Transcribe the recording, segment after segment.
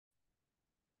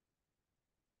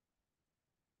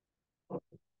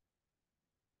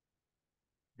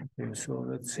Okay, so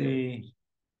let's see.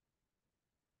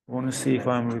 I want to see if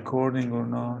I'm recording or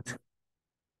not.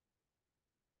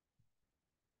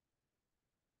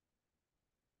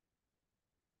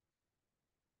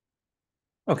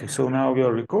 Okay, so now we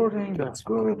are recording. That's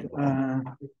good.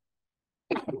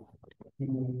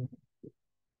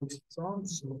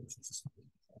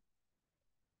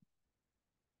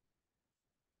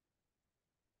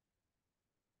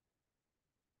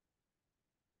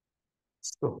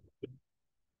 So,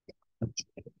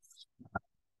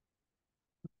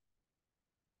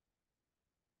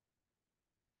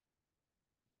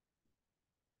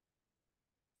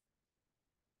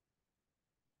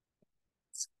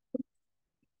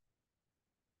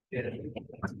 I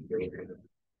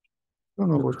don't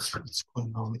know what's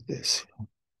going on with this.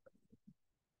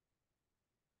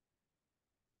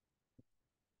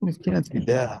 It can't be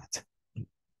that.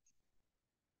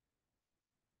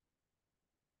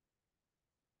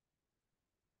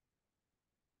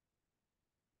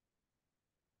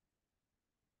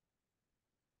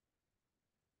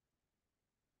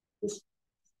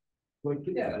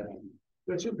 Yeah,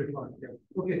 that should be fine. Yeah.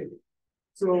 Okay.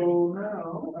 So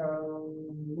now,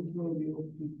 what will we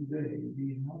do today?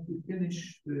 We have to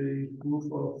finish the proof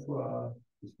of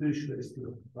Dirichlet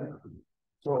theorem, right?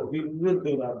 So we will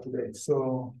do that today.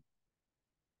 So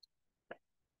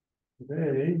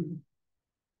today,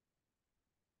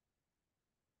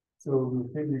 we'll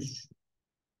finish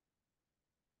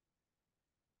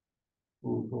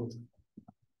proof of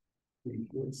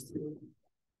Dirichlet theorem.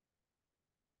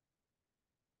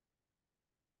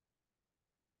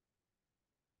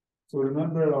 So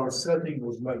remember, our setting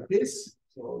was like this.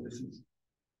 So this is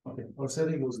okay. Our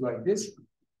setting was like this.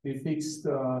 We fixed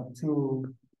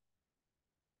two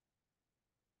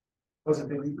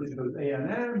positive integers a and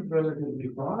m relatively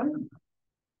prime.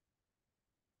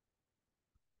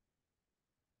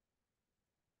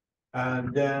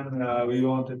 And then we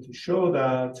wanted to show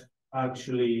that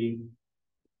actually,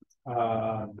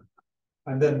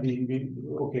 and then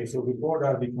okay, so before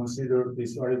that, we considered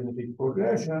this arithmetic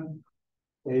progression,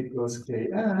 a plus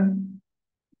kn,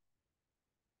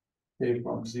 k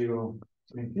from 0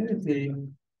 to infinity,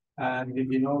 and we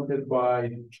denoted by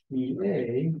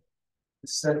PA,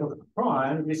 set of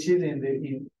prime, which is in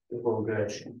the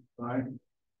progression, right?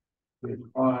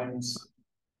 With primes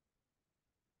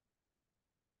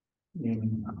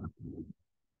in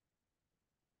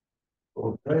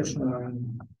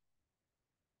progression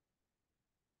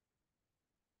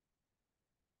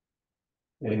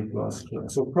a plus k.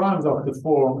 So primes of the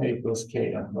form a plus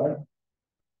kn, right?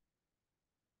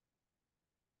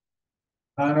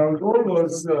 And our goal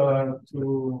was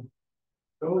to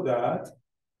show that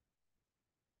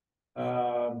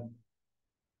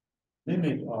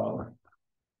limit of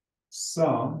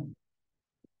sum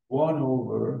 1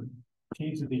 over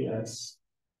t to the s,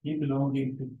 t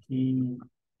belonging to t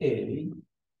a,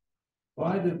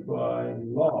 divided by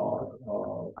log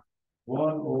of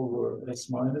 1 over s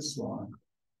minus 1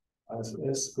 as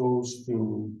s goes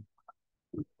to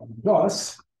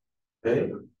plus,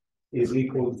 okay, is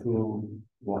equal to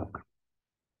 1.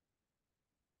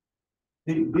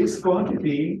 This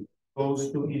quantity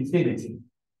goes to infinity.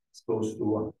 It goes to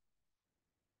 1.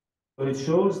 So it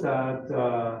shows that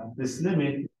this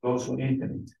limit goes to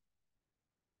infinite.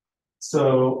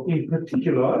 So in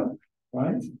particular,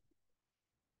 right,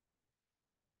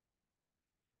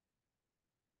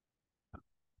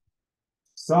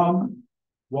 sum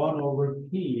 1 over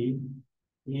p,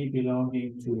 e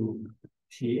belonging to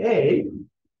ta,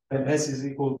 and s is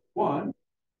equal to 1,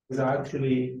 is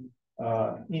actually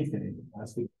infinite.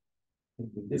 As we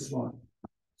into this one,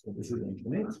 so this is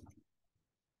infinite.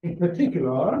 In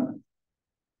particular,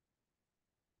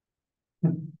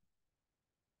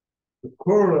 the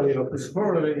corollary of this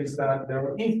corollary is that there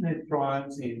are infinite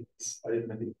primes in this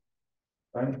arithmetic,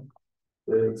 right?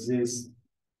 There exist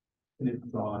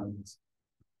infinite primes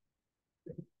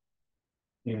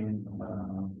in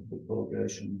the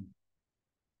progression.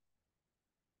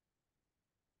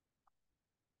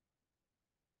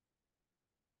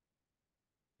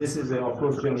 This is of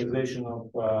course, generalization of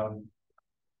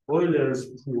Euler's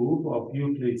proof of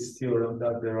Euclid's theorem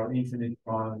that there are infinite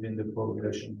primes in the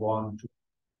progression 1, 2.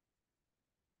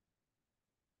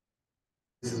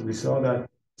 This is, we saw that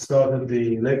started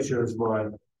the lectures by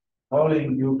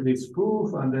calling Euclid's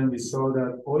proof, and then we saw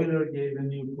that Euler gave a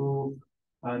new proof,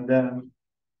 and then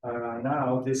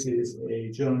now this is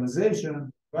a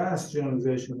generalization, vast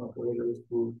generalization of Euler's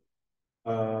proof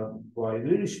by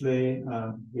Dirichlet,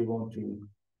 and we want to.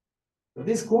 So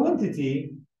this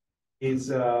quantity is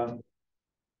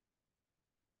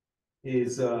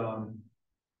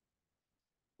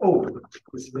Oh,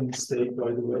 this is a mistake,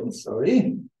 by the way.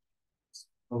 Sorry.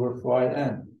 Over phi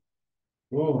n.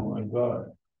 Oh my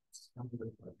God.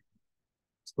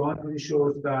 This quantity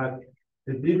shows that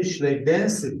the Dirichlet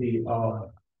density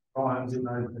of primes in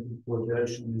arithmetic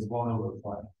progression is 1 over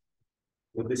 5.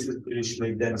 So this is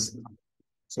Dirichlet density.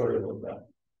 Sorry about that.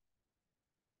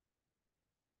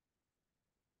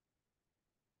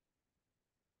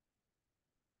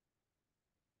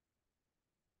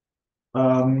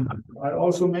 I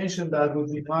also mentioned that it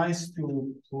would be nice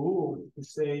to prove, to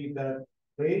say that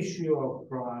ratio of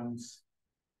primes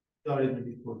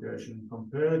arithmetic progression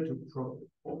compared to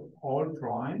all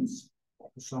primes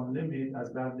to some limit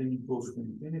as that limit goes to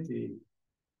infinity.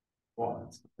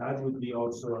 What? That would be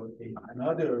also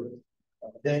another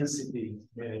density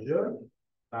measure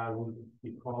that would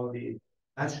be called the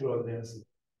natural density.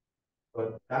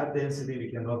 But that density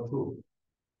we cannot prove.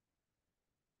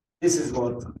 This is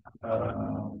what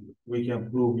we can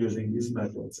prove using these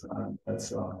methods.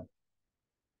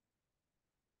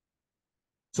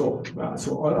 So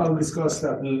I'll discuss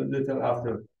that a little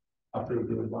after we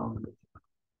do it.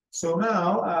 So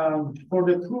now for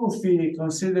the proof, we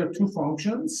consider two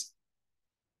functions.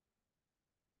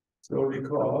 So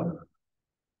recall,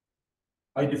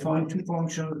 I defined two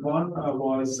functions. One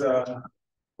was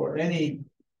for any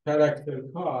character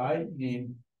chi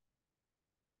in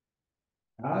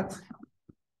that,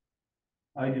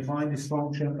 I define this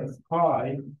function f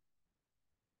chi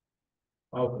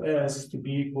of s to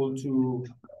be equal to,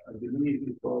 I believe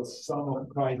it was sum of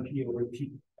chi p over p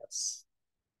s.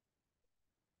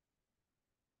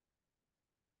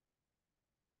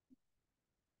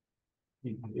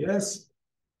 Yes,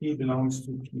 P belongs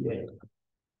to PA.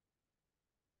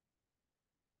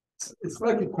 It's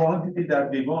like a quantity that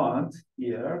we want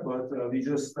here, but we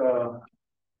just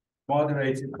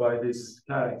moderate it by this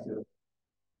character.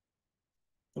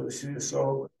 So this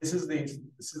is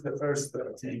the first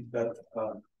thing that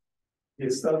we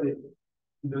studied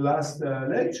in the last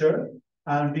lecture,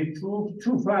 and we proved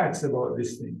two facts about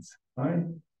these things. Right?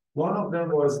 One of them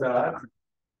was that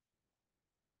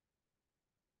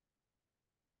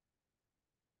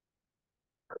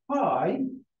chi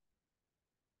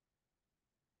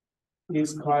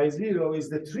is chi 0 is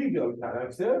the trivial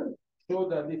character. So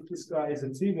that if this guy is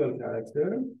a trivial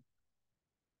character,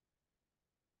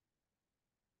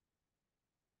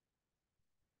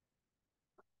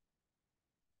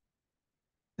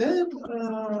 then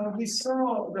we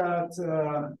saw that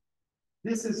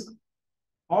this is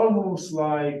almost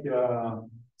like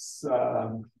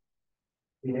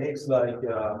behaves like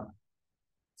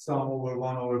sum over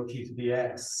 1 over p to the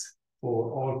s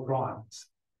for all primes.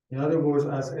 In other words,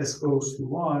 as s goes to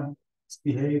 1, it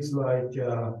behaves like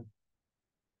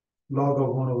log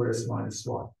of 1 over s minus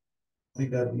 1. I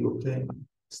think that we obtain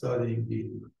studying the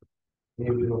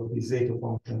behavior of the zeta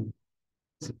function.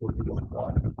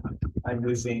 I'm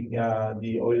using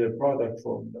the Euler product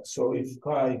formula. So if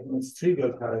chi is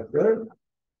trivial character,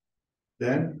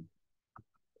 then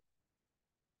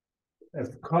f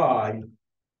chi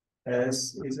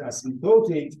s is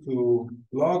asymptotic to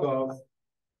log of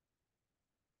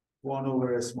 1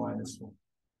 over s minus 1.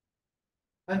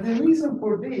 And the reason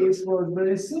for this was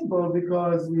very simple,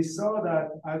 because we saw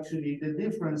that actually the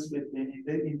difference between,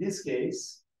 in this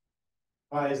case,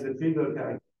 chi is the trivial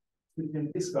character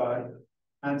between this guy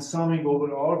and summing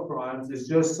over all primes is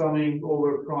just summing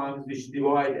over primes which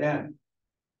divide n.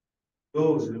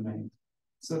 Those remain.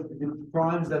 So the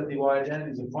primes that divide n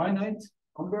is a finite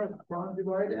number of primes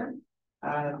divide n.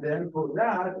 And then for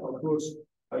that, of course,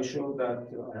 I showed that,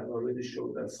 I have already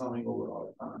showed that summing over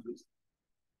all primes is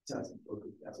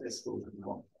asymptotic as s goes to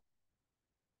 1.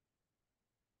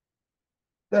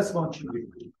 That's one thing we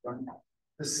do. Right?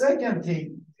 The second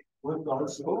thing was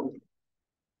also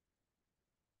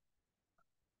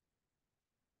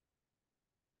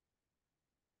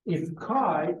if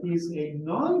chi is a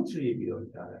non-trivial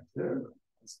character,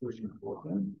 that's very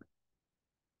important.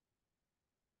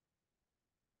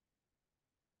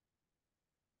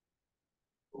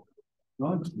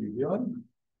 Non-trivial.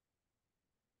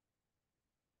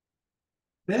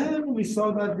 Then we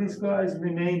saw that these guys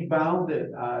remain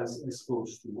bounded as s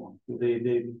goes to 1. So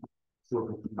they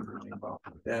sort of remain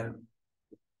bounded. Then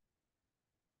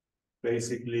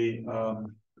basically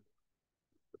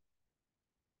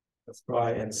let's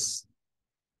try and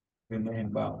remain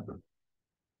bounded.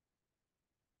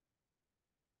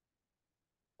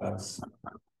 As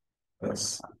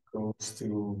goes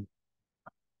to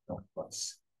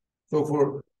plus. So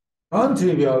for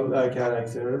non-trivial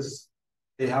characters,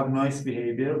 they have nice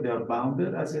behavior. They are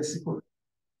bounded as s equals.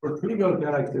 For trivial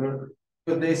character,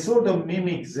 but they sort of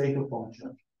mimic zeta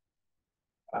function.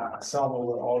 sum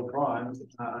over all primes,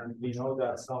 and we know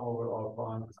that sum over all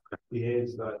primes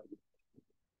behaves like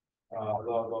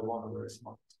log of 1 over s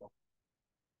minus 1.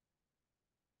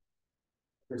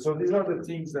 Okay, so these are the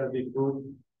things that we proved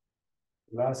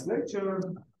last lecture.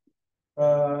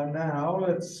 Now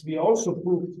we also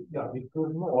proved, we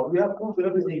proved more. We have proved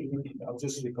everything. I'll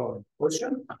just recall.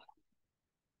 Question?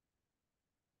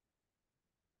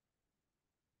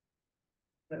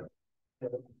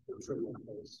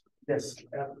 Yes.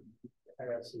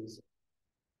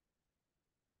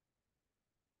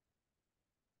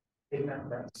 In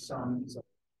that sum is a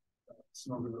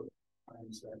number of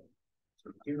times that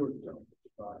you don't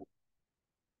divide.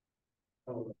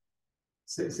 Oh,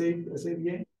 say it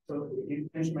again. So you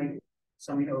just make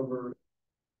summing over.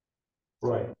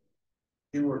 Right.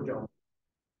 Do or don't.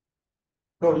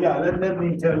 So yeah, let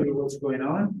me tell you what's going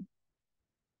on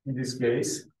in this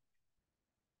case.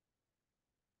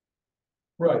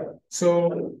 Right.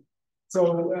 So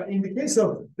in the case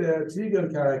of the trivial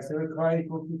character chi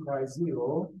equal to chi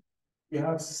 0, you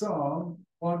have sum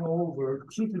 1 over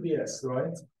p to the s,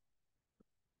 right?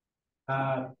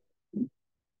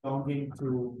 Belonging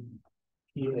to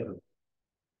PA.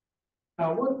 Now,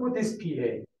 what is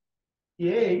PA?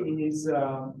 PA is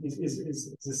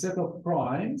a set of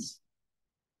primes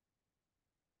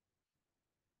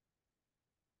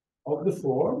of the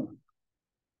form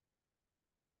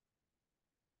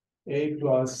A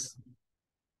plus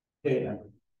AN.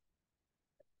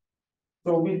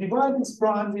 So we divide these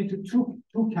primes into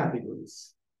two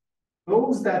categories.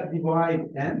 Those that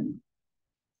divide N,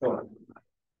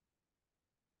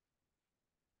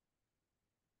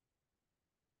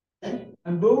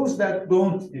 and those that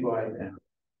don't divide N.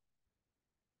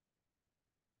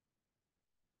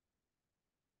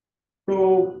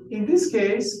 So in this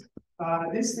case,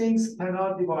 these things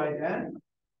cannot divide N.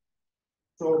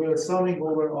 So we are summing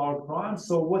over R prime.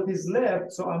 So what is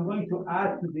left? So I'm going to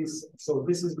add to this. So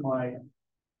this is my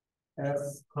F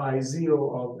chi 0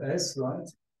 of S, right?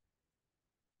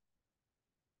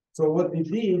 So what we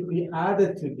did, we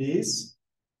added to this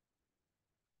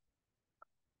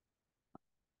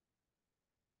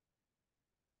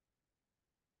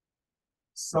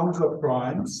sums of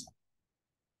primes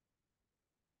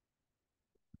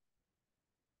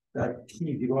that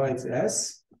P divides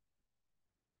S,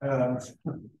 divides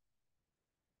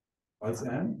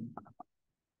N,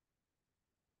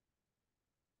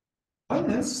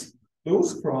 minus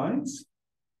those primes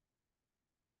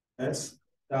S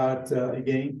that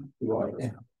again divide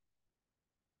N.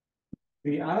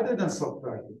 We added and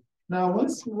subtracted. Now,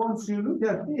 once you look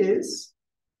at this,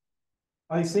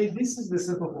 I say this is the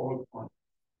set of all primes.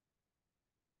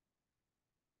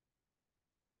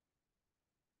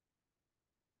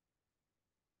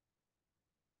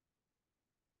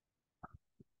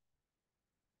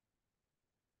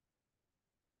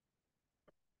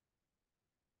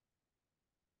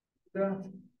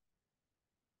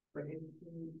 But if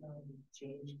you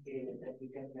change K, then we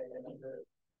can get another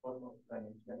form of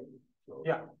primes, right? So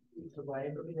yeah. So why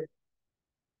do we get?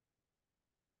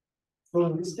 So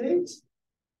in this case,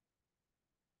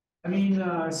 I mean,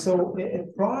 so a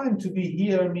prime to be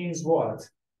here means what?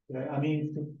 I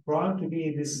mean, prime to be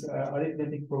in this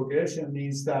arithmetic progression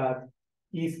means that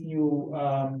if you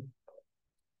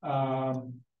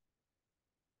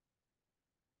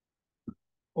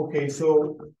okay,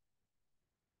 so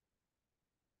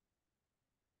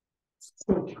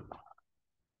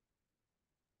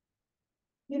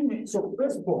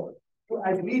first of all, to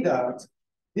agree that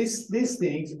these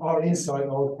things are inside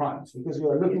our primes because we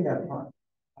are looking at prime.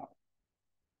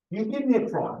 You give me a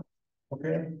prime,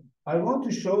 okay? I want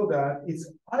to show that it's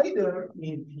either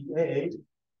in PA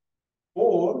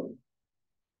or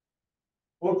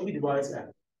P divides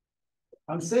N.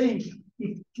 I'm saying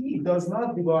if P does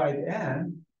not divide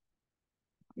N,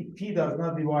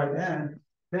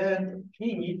 then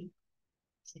P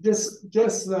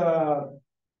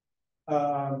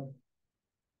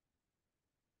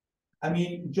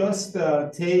just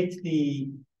take the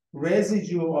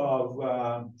residue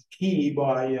of P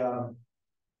by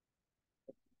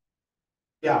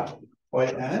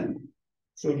N.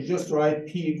 So you just write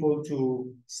P equal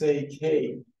to say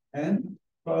K N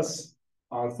plus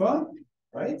alpha,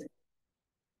 right?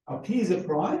 P is a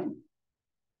prime.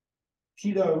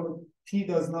 P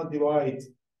does not divide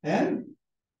N.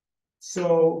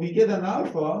 So we get an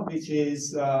alpha which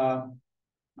is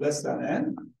less than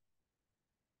N,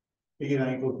 bigger than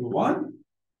or equal to 1.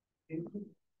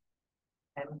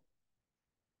 And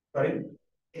right?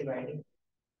 Dividing.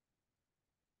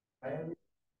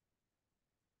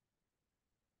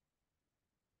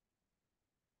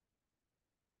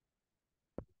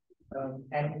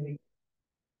 And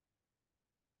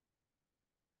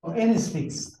N is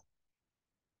fixed.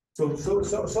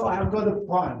 So I have got a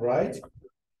prime, right?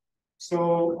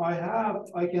 So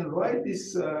I can write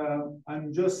this,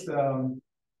 I'm just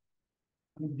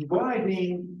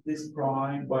dividing this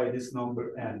prime by this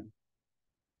number n.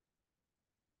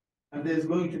 And there's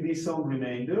going to be some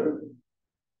remainder.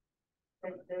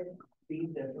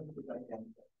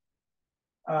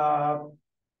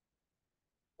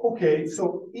 Okay,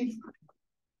 so if,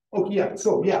 okay, yeah,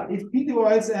 so yeah, if P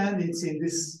divides n, it's in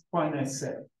this finite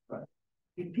set, right?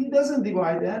 If P doesn't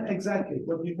divide n, exactly,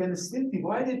 but you can still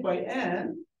divide it by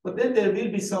n, but then there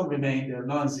will be some remainder,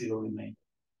 non-zero remainder.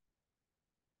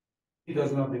 It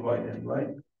does not divide n, right?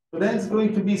 So then it's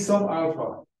going to be some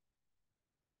alpha.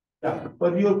 Yeah,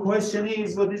 but your question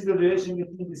is, what is the relation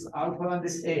between this alpha and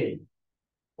this A?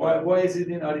 Why is it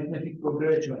in arithmetic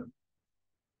progression?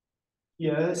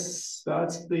 Yes,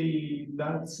 that's a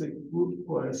good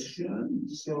question.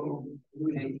 So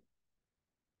okay.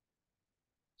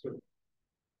 So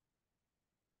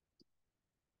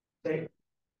take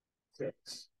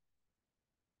 6,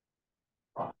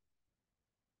 5,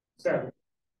 7.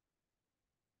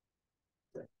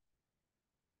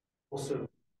 Also,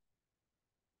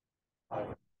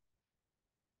 5.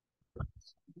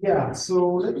 Yeah,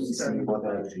 so let me see what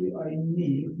actually I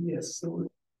need. Yes, so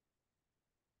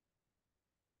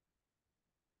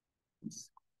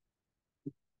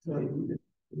sorry.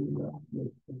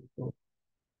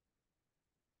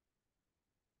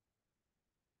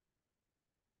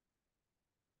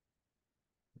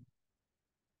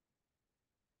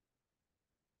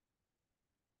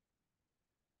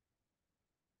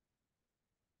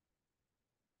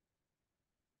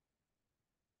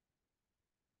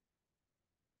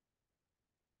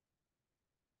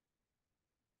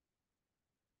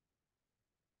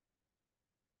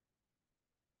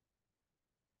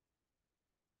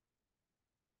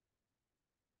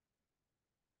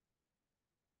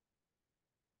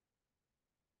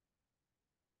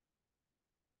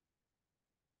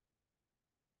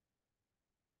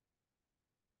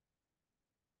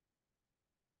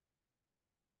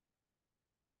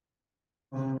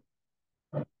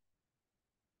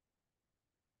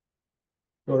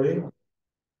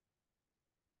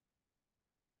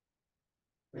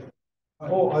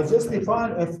 Oh, I just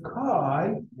defined f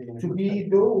chi to be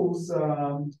those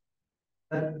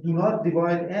that do not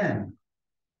divide n.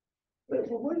 But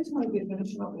what is my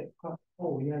definition of f chi?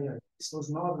 Oh, yeah. This was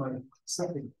not my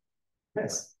something.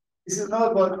 Yes. This is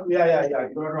not what, yeah,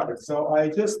 you're right. So I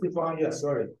just defined, yeah,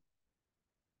 sorry.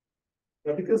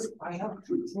 Yeah, because I have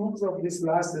two proofs of this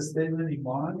last statement in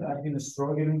mind. I've been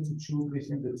struggling to choose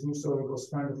between the two, so it was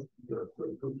kind of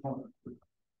good point.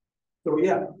 So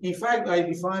yeah, in fact, I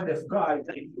defined f chi.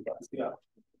 Yeah.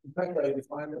 In fact, I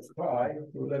defined f chi.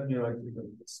 So let me write it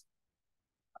like this.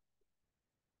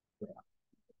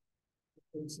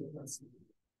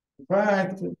 In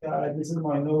fact, this is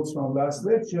my notes from last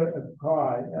lecture. F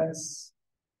chi s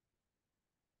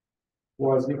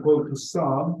was equal to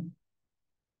sum.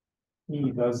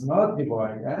 P does not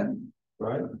divide n,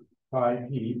 right? Pi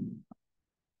p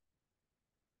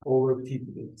over p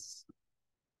to this.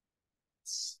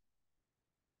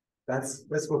 That's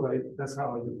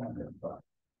how I define it.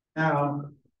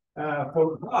 Now,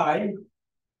 for pi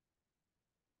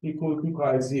equal to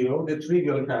pi 0, the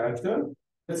trivial character.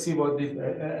 Let's see what this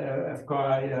f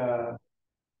chi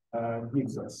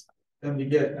gives us. Then we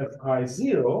get f chi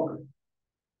 0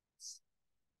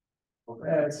 of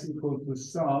s equal to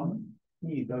sum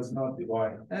p does not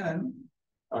divide n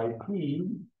pi p.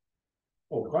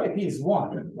 Oh, pi p is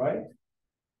 1, right?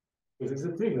 Because it's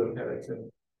a trivial character.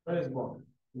 That is 1.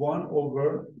 1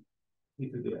 over e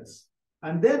to the s.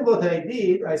 And then what I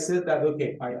did, I said that,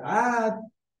 okay, I add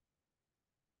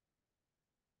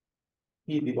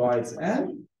p divides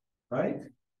n, right?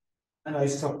 And I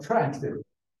subtracted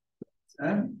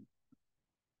n.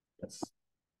 Yes.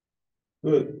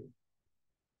 Good.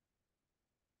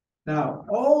 Now,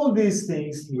 all these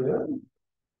things here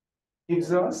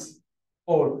gives us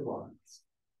all primes.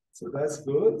 So that's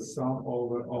good. Sum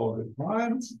over all the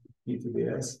primes, e to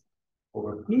the s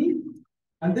over p.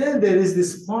 And then there is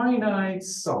this finite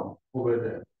sum over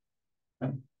there.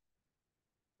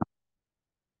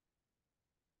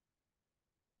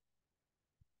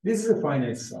 This is a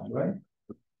finite sum, right?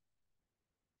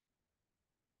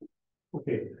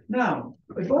 Okay. Now,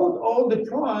 about all the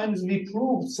primes, we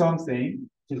proved something,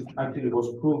 which actually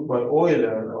was proved by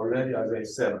Euler already, as I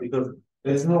said, because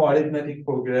there's no arithmetic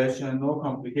progression, no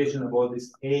complication about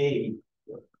this A.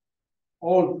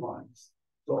 All primes.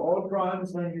 So all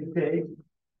primes, when you take,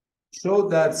 show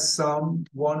that sum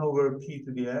 1 over p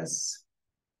to the s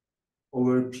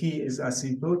over p is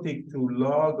asymptotic to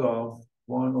log of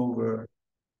 1 over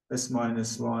s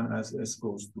minus 1 as s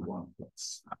goes to 1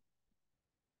 plus.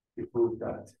 We proved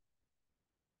that.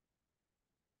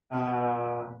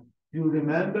 You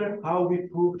remember how we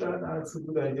proved that? It's a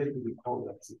good idea to recall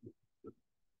that.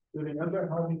 You remember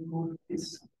how we proved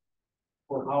this?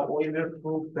 Or how Euler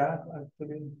proved that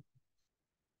actually?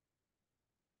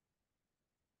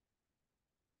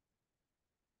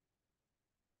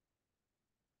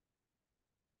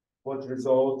 What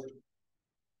result,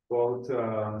 what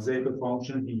zeta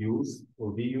function he used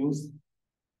or we used?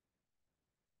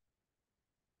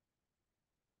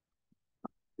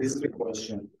 This is the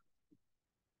question.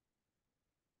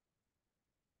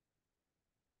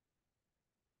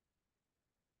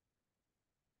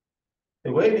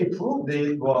 The way we proved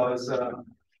it was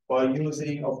by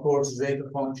using, of course, zeta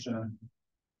function,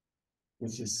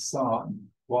 which is sum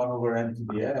 1 over n to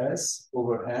the s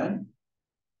over n,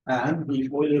 and the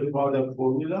Euler product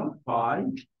formula pi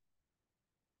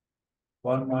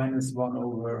 1 minus 1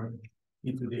 over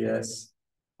e to the s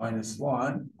minus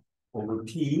 1 over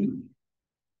p,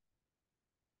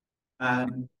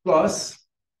 and plus,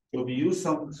 so we use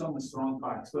some strong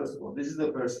facts. First of all, this is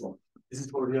the first one. This is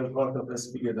for real part of s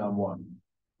bigger than 1,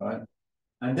 right?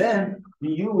 And then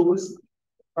we use the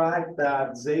fact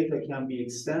that zeta can be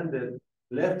extended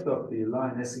left of the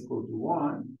line s equal to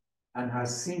 1 and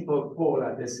has simple pole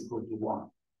at s equal to 1.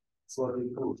 That's what we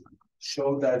proved.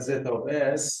 Show that zeta of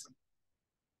s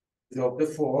is of the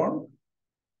form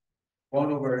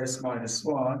 1 over s minus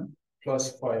 1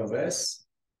 plus phi of s.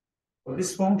 But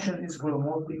this function is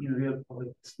homomorphic in real part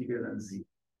bigger than z.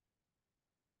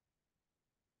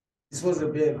 This was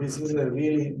a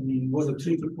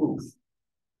tricky proof.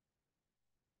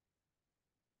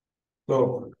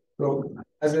 So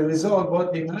as a result,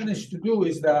 what we managed to do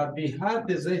is that we had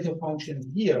the zeta function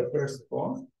here, first of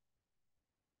all.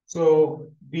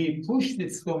 So we pushed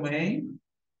its domain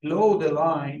below the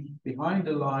line, behind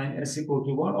the line, s equal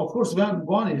to 1. Of course, when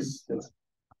 1 is to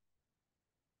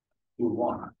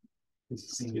 1.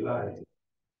 It's singularity.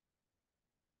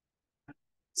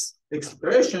 This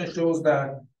expression shows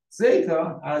that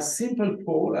zeta has simple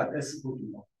pole at s equal to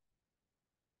 1.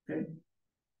 Okay?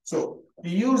 So we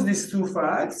use these two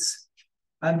facts,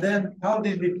 and then how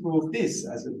did we prove this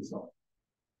as a result?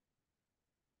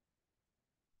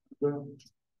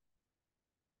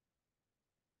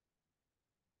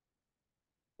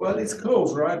 Well, it's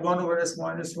close, right? 1 over s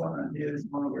minus 1, and here is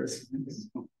 1 over s minus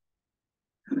 1.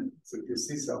 So you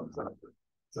see some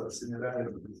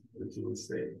similarities that you will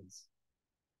say.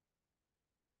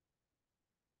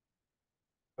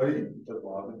 We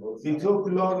took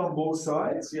log on both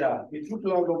sides. Yeah, we took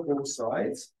log on both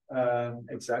sides.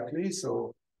 Exactly.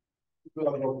 So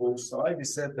log on both sides. We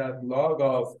said that log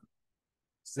of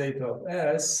zeta of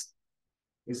s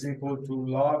is equal to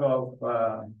log of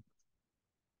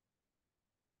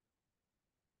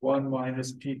 1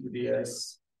 minus p to the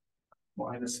s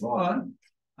minus 1.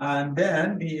 And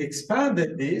then we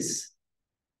expanded this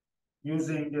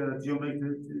using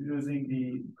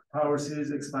the power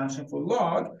series expansion for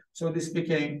log. So this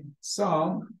became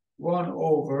sum 1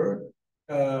 over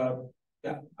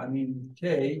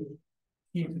k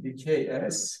p to the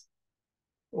ks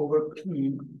over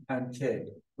p and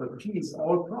k. But p is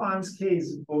all primes, k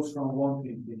goes from 1 to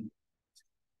infinity.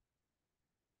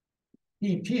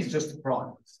 P is just a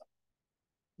prime.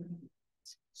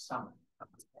 Sum.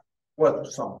 What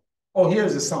sum? Oh,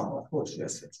 here's the sum, of course,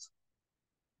 yes.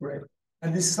 Great.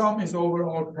 And this sum is over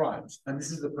all primes. And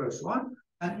this is the first one.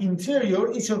 And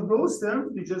interior, each of those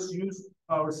terms, we just use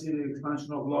our series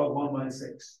expansion of log 1 minus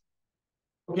x.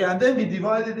 Okay, and then we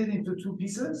divided it into two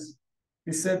pieces.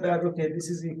 We said that, okay, this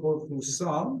is equal to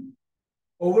sum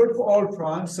over all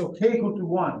primes. So k equal to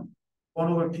 1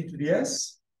 over p to the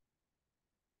s,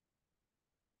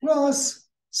 plus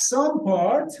some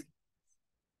part,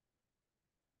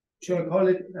 which I call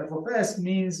it f of s,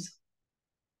 means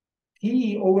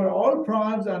p over all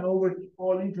primes and over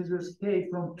all integers k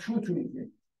from 2 to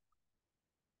infinity.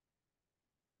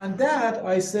 And that,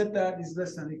 I said that is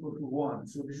less than or equal to 1.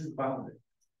 So this is bounded.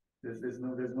 There's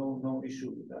no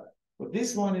issue with that. But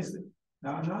this one is,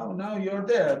 now you're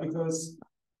there, because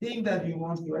the thing that you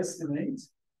want to estimate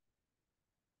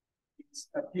is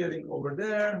appearing over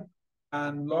there,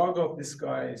 and log of this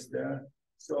guy is there.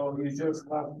 So you just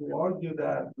have to argue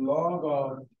that log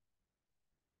of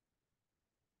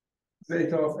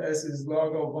zeta of s is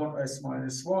log of 1s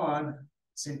minus 1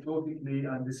 symptotically,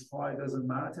 and this phi doesn't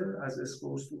matter as s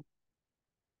goes to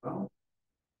 1.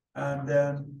 And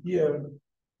then here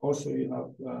also you have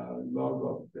log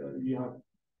of you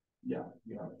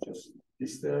have just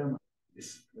this term,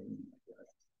 this term.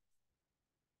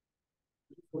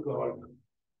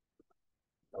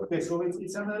 Okay, so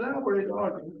it's an elaborate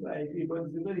argument, like, but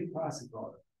it's a very classic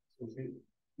argument. So it's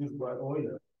used by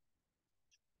Euler.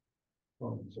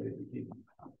 So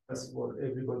that's what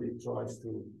everybody tries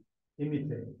to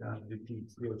imitate and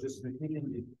repeat. You're just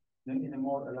repeating it in a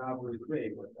more elaborate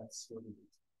way, but that's what it is.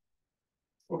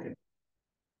 Okay.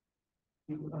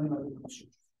 Another question.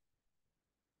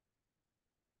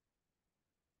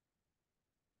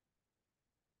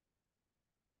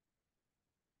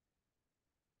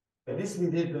 This we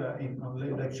did in on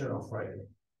the lecture on Friday.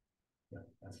 Yeah,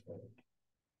 that's right.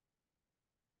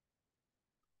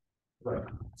 Right.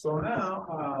 So now,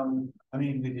 I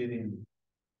mean, we did in.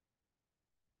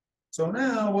 So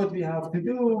now what we have to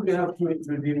do, we have to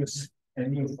introduce a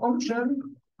new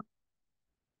function.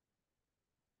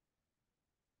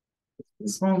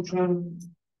 This function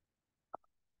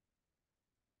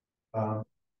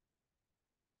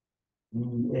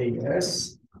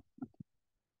EAS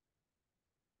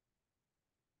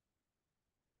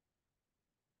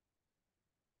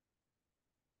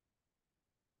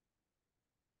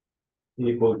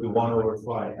equal to 1 over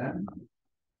phi n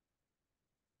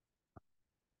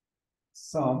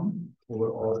sum over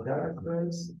all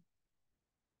characters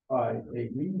by A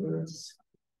inverse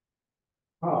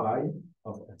pi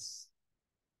of S.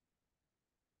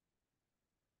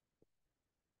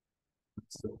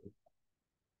 So,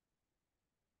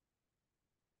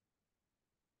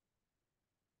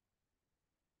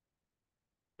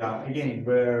 again,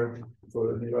 where, so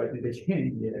let me write it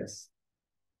again, yes,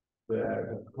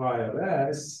 where pi of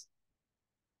S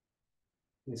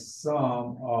is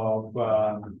sum of,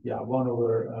 1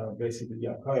 over, basically,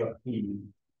 pi of P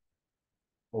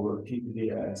over P to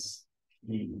the S,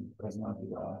 P does not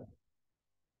divide.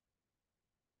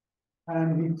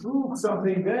 And we proved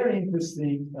something very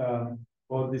interesting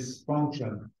for this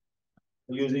function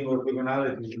using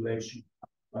orthogonality relation,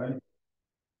 right?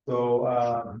 So,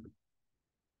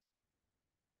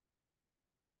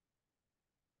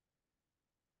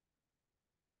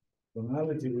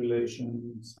 orthogonality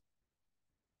relations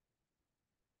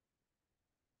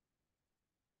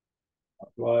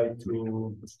apply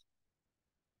to.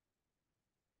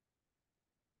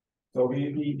 So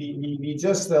we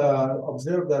just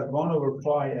observed that 1 over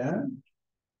pi n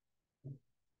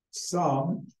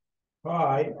sum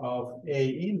pi of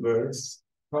A inverse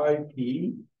pi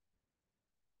p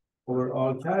over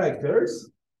all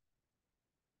characters,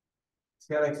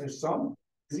 character sum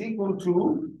is equal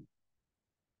to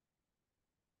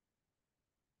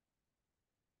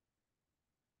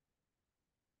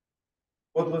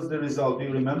what was the result? Do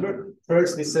you remember?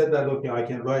 First we said that, okay, I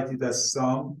can write it as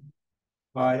sum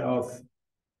pi of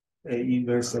A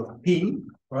inverse of P,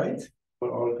 right?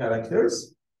 For all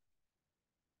characters.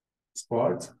 This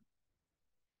part.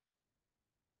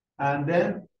 And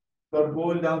then we're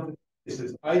going down to this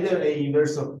is either A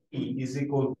inverse of P is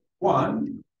equal to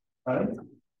 1, right?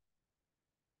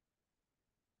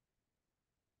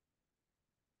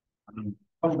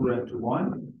 Congruent to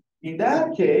 1. In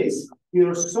that case,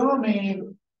 you're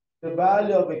summing the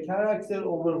value of a character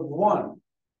over 1.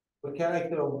 The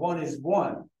character of 1 is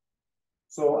 1.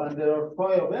 So, and there are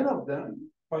pi of n of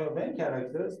them, pi of n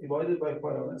characters divided by pi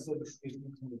of n, so this is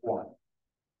equal to 1.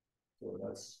 So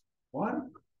that's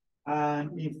 1.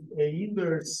 And if A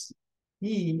inverse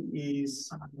P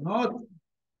is not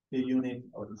the unit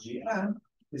of Gn,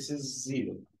 this is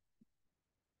 0.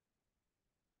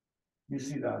 You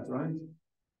see that, right?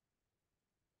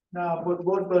 Now, but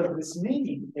what does this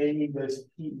mean? A inverse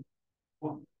P.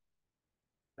 What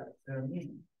does that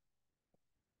mean?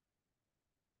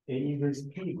 A inverse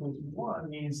P equals 1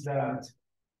 means that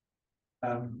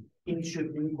P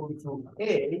should be equal to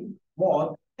A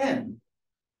mod n.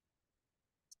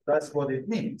 That's what it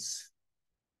means.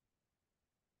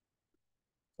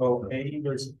 So A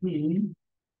inverse P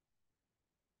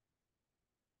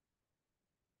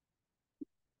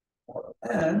mod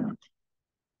n,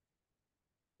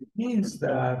 it means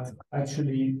that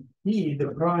actually P, the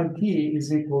prime P,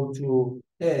 is equal to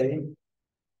A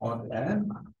mod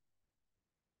n.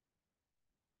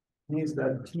 Means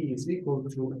that P is equal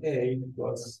to A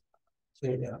plus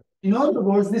zeta. In other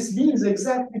words, this means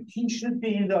exactly P should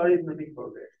be in the arithmetic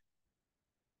progression.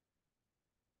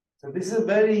 So this is a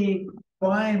very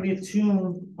finely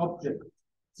tuned object.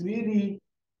 It's really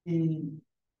the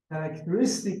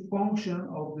characteristic function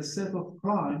of the set of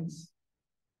primes.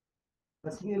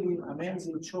 That's really an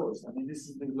amazing choice. I mean, this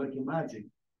is like a magic.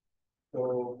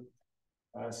 So,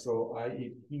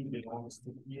 i.e. P belongs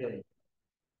to PA.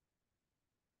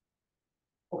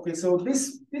 Okay, so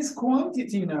this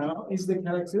quantity now is the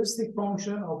characteristic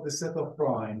function of the set of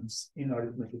primes in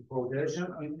arithmetic progression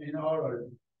in our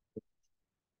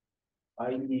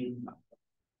i.e.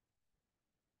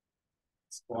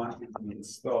 quantity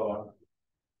star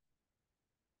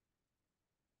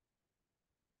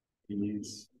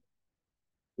is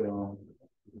the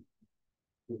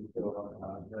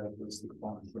characteristic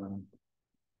function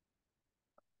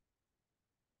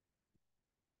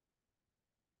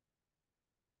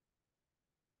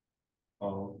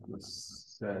of the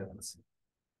set.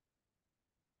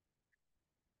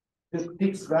 It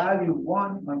takes value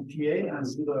 1 on PA and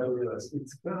 0 everywhere else.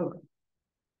 It's kind of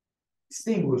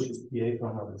distinguishes PA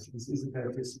from others. This is a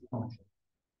characteristic function.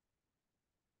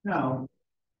 Now,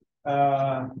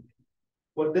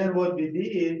 what we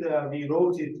did, we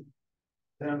wrote it in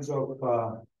terms of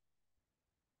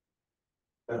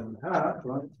half,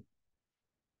 right?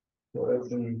 So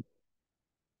everything.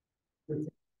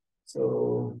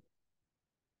 So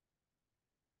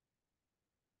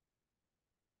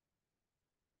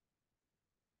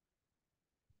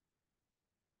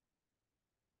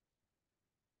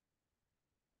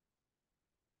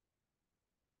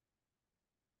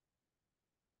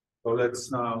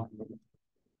let's now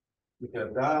look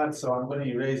at that. So I'm going to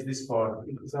erase this part.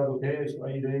 Is that okay? Should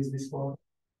I erase this part?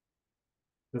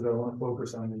 Because I want to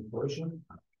focus on the equation.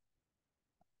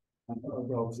 And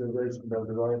the observation that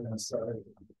the right hand side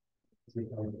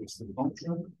is the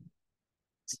function.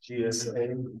 It's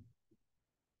GSA.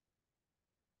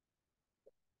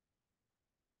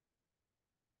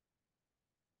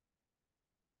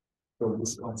 So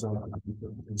this comes out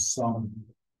the sum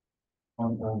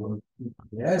 1 over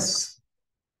yes.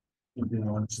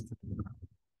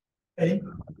 Okay.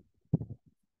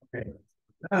 Okay.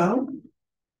 Now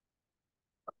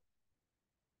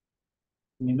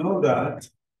we know that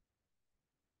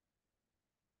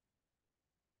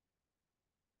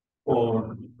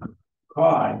for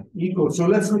chi equal, so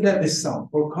let's look at this sum.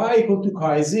 For chi equal to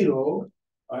chi 0,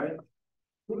 right?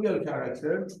 Trivial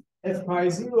character, f chi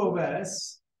 0 of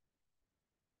s,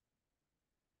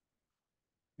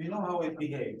 we know how it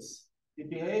behaves. It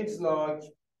behaves like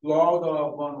log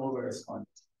of 1 over s quantity,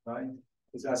 right?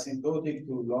 It's asymptotic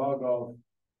to log of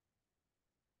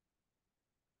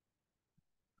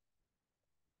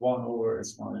 1 over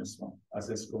s minus 1 as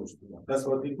s goes to 1. That's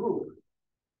what we proved.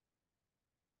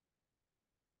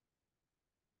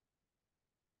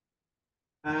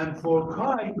 And for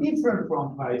chi different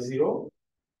from chi 0,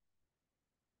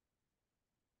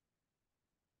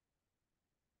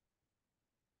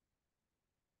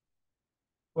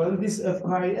 well, this f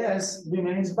chi s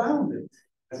remains bounded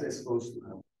as s goes to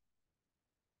 1.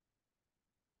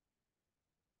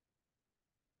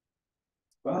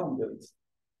 Bounded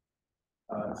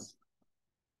as.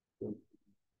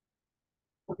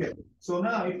 Okay, so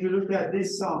now if you look at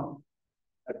this sum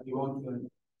that you want to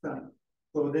understand,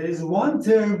 so there is one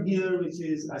term here which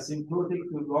is asymptotic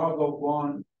to log of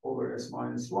 1 over s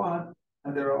minus 1,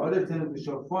 and there are other terms which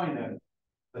are finite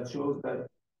that shows that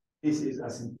this is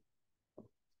asymptotic.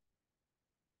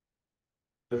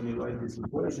 Let me write this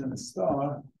equation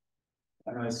star,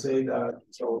 and I say that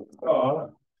so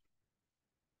star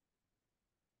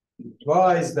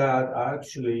implies that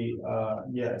actually,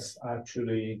 yes,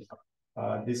 actually,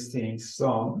 this thing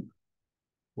sum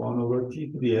 1 over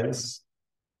T to the S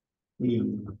E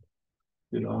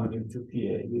belonging to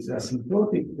PA is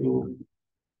asymptotic to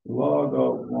log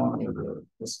of 1 over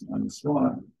S minus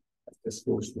 1 as this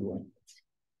goes to 1.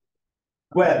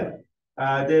 Well,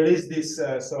 there is this,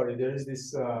 there is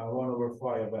this 1 over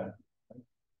phi of n.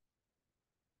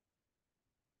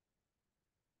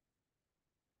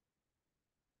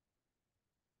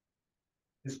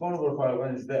 This 1 over phi of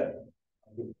n is there.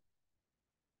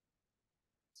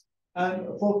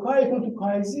 And for chi equal to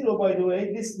chi 0, by the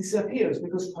way, this disappears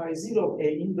because chi 0 of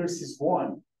A inverse is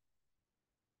 1.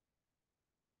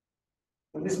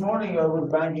 So this morning I was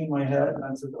banging my head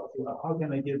and said, okay, how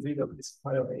can I get rid of this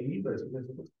chi of A inverse?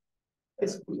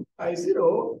 It's chi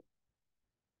 0.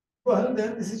 Well,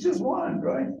 then this is just 1,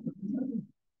 right?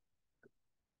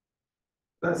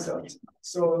 That's it.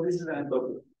 So this is the end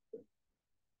of it.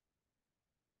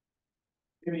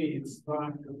 Maybe it's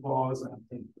time to pause and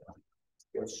think about this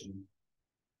question.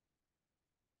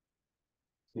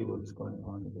 See what is going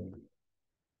on there.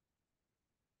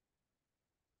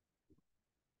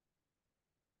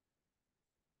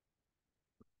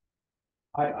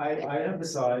 I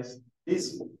emphasize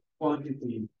this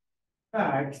quantity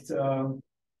fact,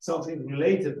 something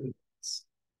related to this.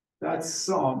 That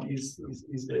sum is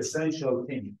the essential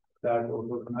thing that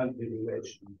orthogonality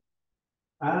relation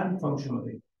and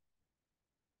functionally.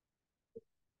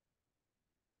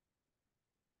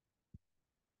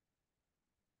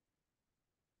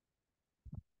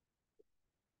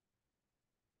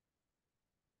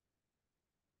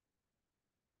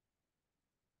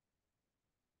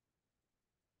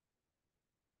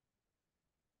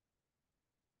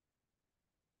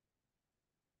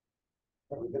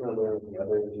 Are we gonna learn the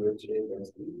other UHA?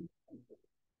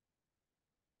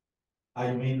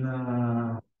 I mean,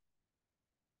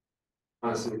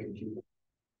 Honestly, computer.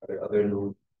 Are there other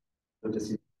no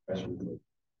fantasy questions?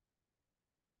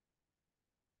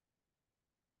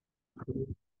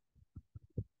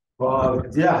 well,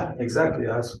 yeah, exactly.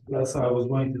 That's what I was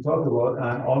going to talk about,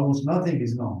 and almost nothing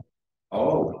is known.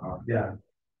 Oh, wow. Yeah.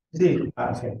 See,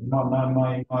 okay,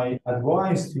 my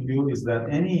advice to you is that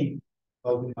any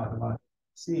of the mathematics,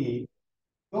 see,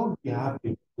 don't be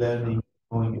happy learning,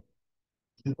 going. You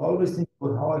should always think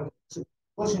about how I can, so the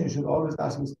question you should always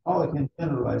ask is how I can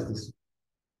generalize this.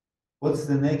 What's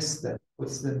the next step?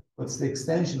 What's the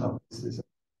extension of this?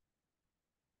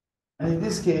 And in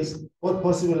this case, what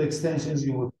possible extensions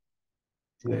you would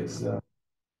place?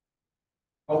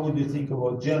 How would you think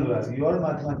about generalizing? You are a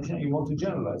mathematician, you want to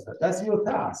generalize that. That's your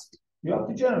task. You have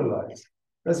to generalize.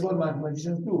 That's what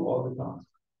mathematicians do all the time.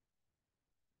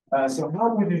 So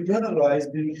how would you generalize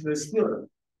Dirichlet's theorem?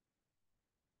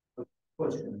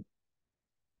 Question.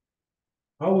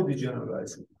 How would you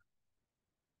generalize it?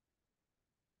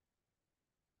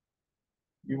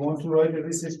 You want to write a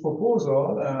research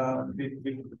proposal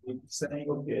with saying,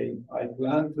 okay, I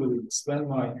plan to spend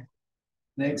my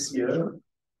next year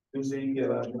using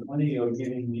the money you're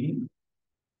giving me,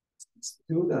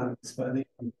 student spending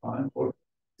some time for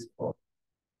this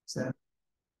exam.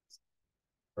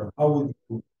 How would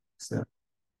you extend?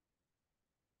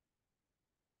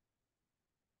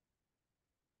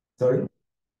 Sorry?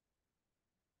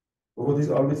 What is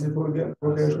orbital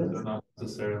progression? Not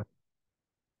necessarily.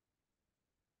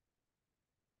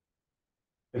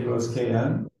 It was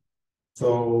Kn. So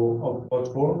of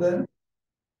what form then?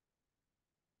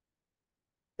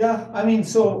 Yeah, I mean,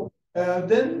 so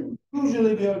then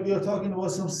usually we are talking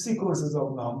about some sequences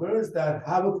of numbers that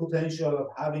have a potential of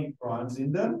having primes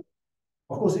in them.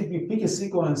 Of course, if you pick a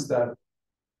sequence that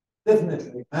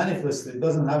definitely manifestly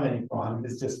doesn't have any prime,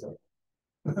 it's just a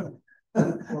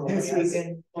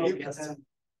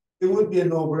it would be a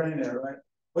no-brainer, right?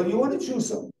 But you want to choose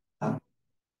some.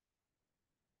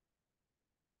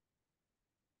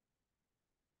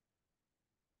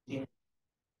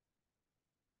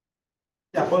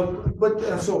 Yeah,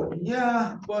 but so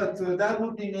yeah, but that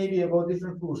would be maybe about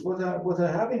different proofs. What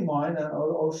I have in mind, and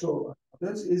also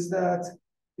this is that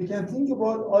we can think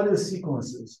about other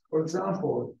sequences. For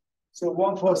example, so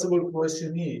one possible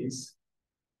question is: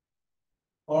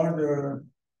 are there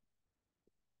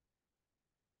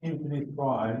infinite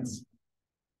primes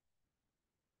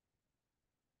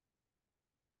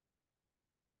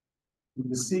in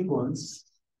the sequence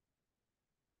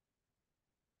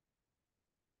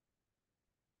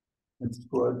x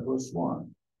squared plus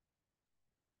 1?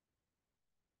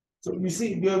 So you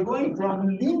see, we are going from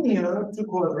linear to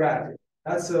quadratic.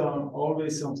 That's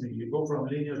always something. You go from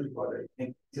linear to quadratic,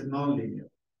 it's non-linear.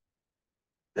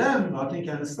 Then nothing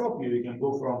can stop you. You can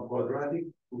go from quadratic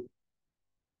to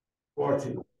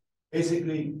quartic.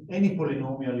 Basically, any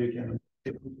polynomial you can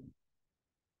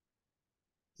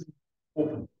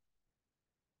open.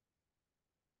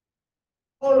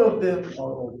 All of them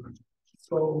are open.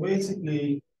 So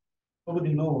basically,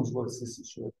 nobody knows what's this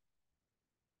issue.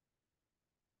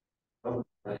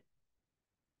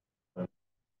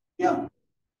 Yeah.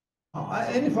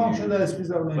 Any function that is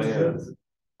Pizarro integer.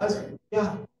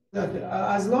 Yeah, exactly.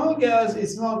 As long as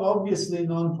it's not obviously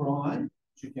non-prime,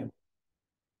 you can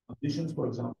conditions, for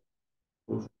example.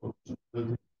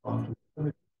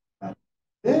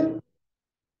 Then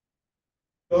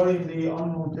you're in the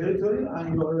unknown territory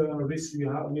and you're risk. You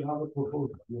have a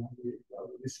proposal. You have a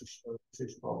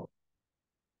research problem.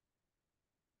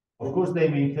 Of course, they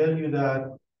may tell you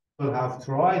that people have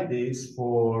tried this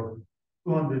for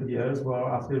 200 years. Well,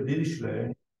 after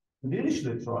Dirichlet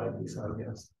tried this, I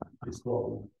guess, this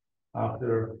problem.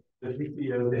 After the 50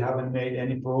 years, they haven't made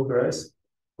any progress,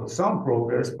 but some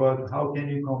progress. But how can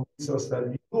you convince us that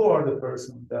you are the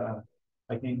person that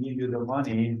I can give you the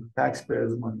money,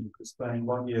 taxpayers' money, to spend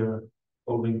 1 year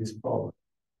solving this problem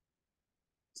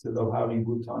instead of having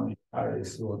good time in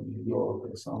Paris or New York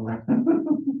or somewhere?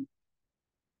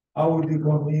 How would you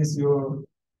convince your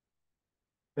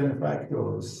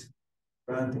benefactors,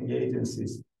 granting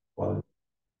agencies? Well,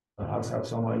 perhaps have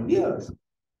some ideas.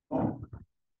 No.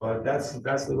 But that's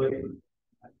the way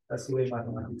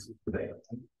mathematics is today.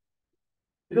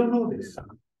 We don't know this.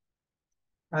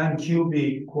 And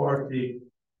cubic, quartic,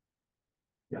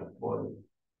 yeah, well,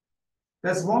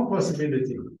 that's one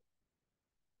possibility.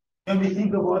 Can we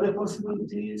think of other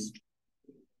possibilities?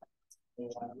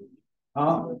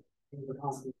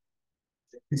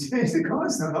 Change the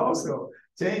constant also.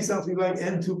 Change something like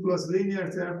n2 plus linear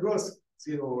term plus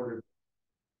 0 order.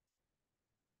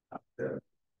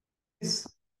 this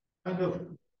kind of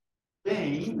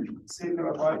thing,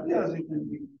 circular ideas, you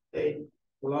can take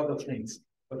a lot of things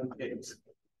for the case.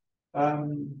 Are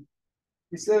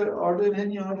there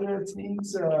any other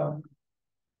things?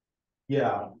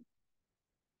 Yeah.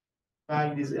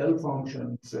 Find these L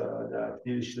functions that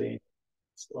Dirichlet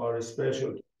are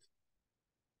special.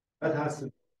 That has to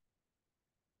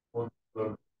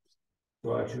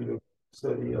to actually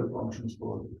study L functions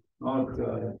for not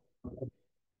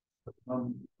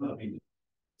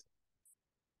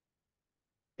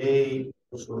A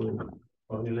also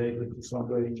are related to some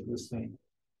very interesting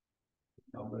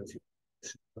numbers.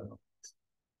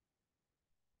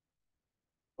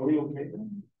 Are we okay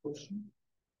then? Question?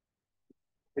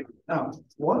 Now,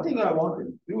 one thing I wanted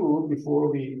to do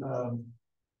before we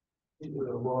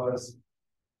was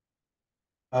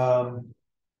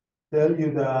tell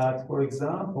you that, for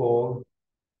example,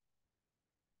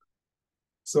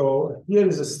 so here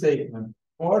is a statement: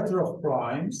 order of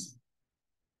primes,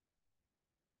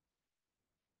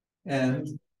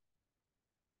 and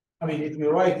I mean, if you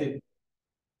write it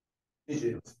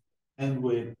digits end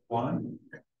with 1,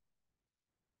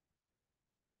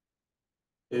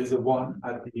 there's a 1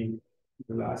 at the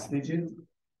last digit.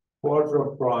 Quarter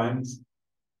of primes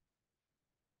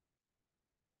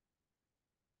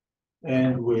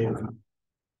end with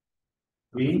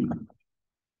 3.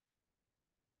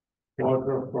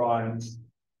 Quarter of primes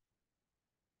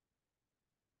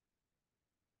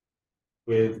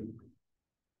with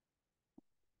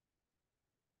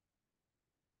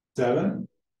 7.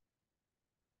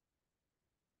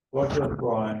 Quarter of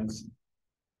primes,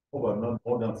 oh, but not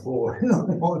more than 4.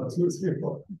 1, 2, 3,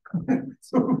 4.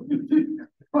 So,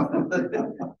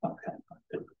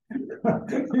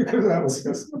 because I was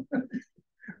just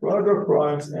quarter of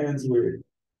primes ends with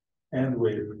 9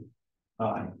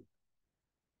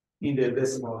 in the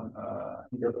decimal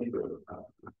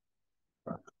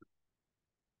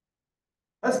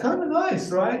that's kind of nice,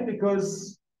 right?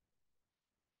 Because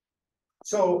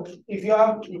so if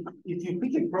you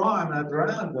pick a prime at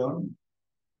random,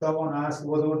 someone asks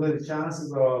what are the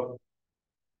chances of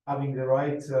having the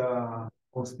right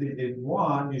constituted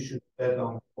 1, you should bet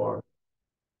on 4.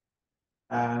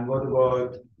 And what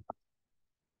about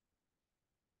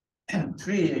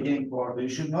 3 again quarter? You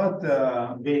should not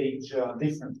gauge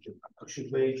differently. You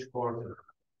should gauge quarter.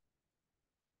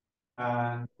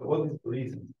 And what is the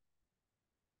reason?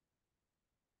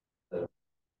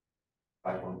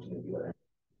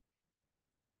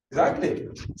 Exactly.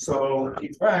 So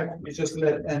in fact, we just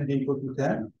let n be equal to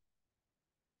 10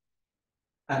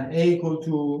 and a equal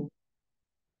to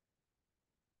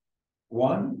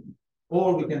 1,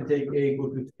 or we can take a equal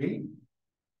to 3,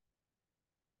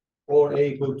 or a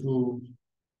equal to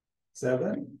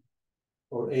 7,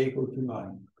 or a equal to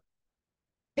 9.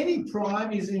 Any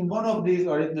prime is in one of these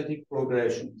arithmetic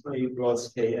progressions, a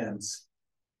plus kns.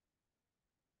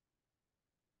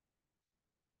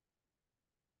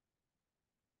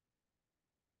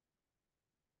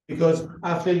 Because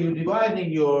after you're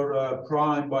dividing your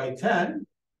prime by 10,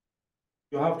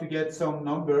 you have to get some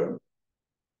number,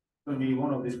 maybe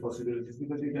one of these possibilities,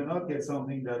 because you cannot get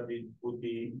something that would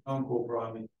be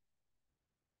non-co-priming.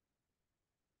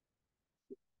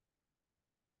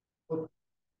 But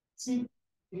see,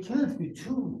 it can't be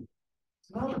 2.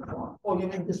 It's not a prime. Oh, you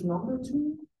mean this number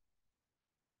 2?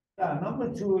 Yeah,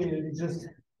 number 2 is just,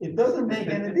 it doesn't make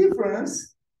any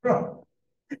difference.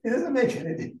 It doesn't make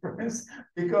any difference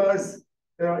because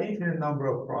there are infinite number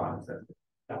of primes.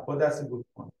 Yeah, but that's a good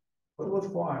point. What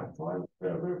about 5? 5,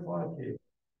 where 5 came?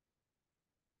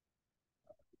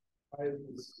 5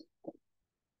 is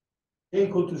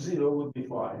equal to 0 would be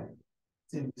 5.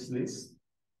 It's in this list.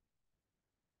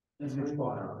 It's with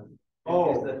 5.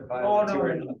 Oh,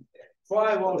 no.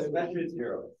 5 also measure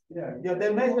 0. Yeah,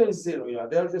 they measure is 0. Yeah,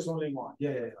 there's just only 1.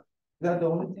 Yeah. Is that the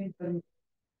only thing that you...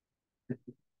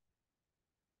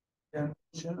 Yeah.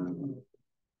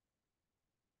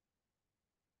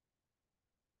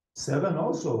 7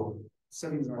 also.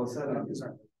 7 is not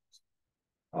 7.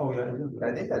 Oh yeah.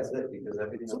 I think that's it because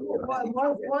everything. So why is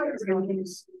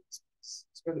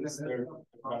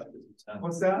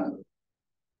what's that?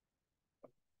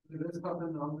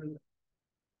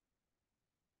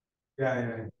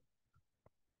 Yeah.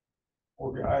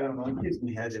 Okay, I don't know. It gives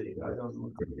me headache. I don't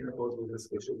know. It goes with the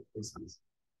special cases.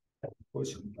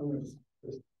 Question.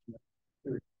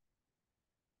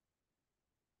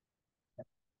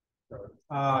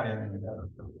 Yeah.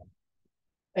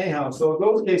 Anyhow, so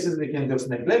those cases we can just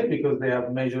neglect because they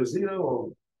have measure 0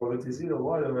 or quality 0,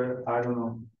 whatever. I don't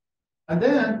know. And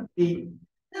then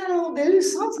there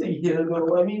is something here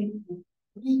though. I mean,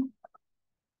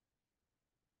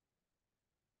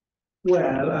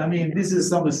 Well, I mean, this is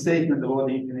some statement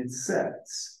about infinite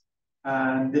sets.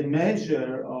 And the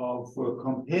measure of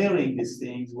comparing these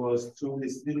things was through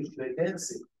this Dirichlet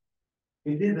density.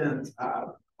 We didn't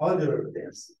have other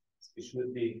densities, which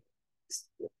would be,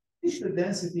 Dirichlet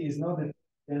density is not a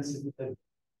density that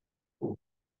you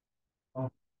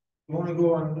want to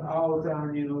go on out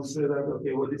and, say that,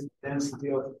 okay, what is the density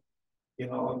of,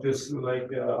 just like,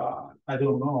 I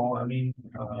don't know, I mean,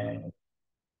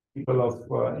 people of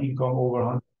income over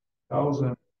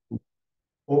 100,000,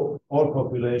 all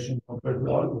population compared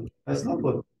to all. That's not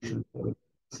what we should do.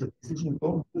 It's a decision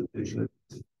don't do this.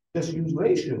 Just use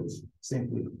ratios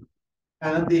simply.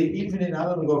 And the infinite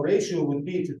analog ratio would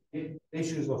be to take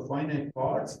ratios of finite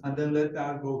parts and then let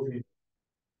that go to.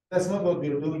 That's not what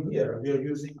we're doing here. We are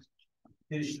using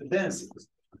Dirichlet densities.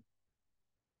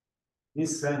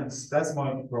 This sense, that's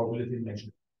my probability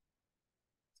measure.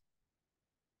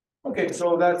 Okay,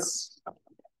 so that's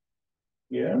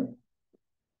here.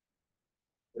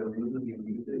 So usually you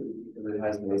use it because it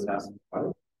has nice massive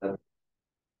part.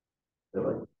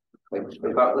 Like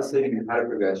if let's say you had a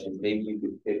progression, maybe you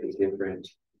could pick a different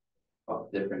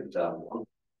different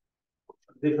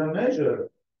measure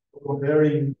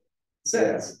comparing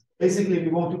sets. Basically, we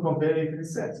want to compare infinite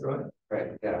sets, right?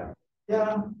 Right. Yeah.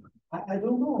 Yeah. I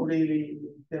don't know really.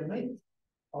 There may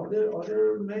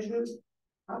other measures.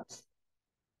 Perhaps.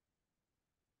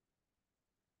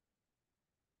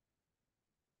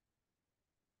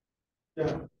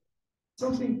 Yeah.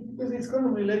 Something because it's kind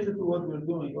of related to what we're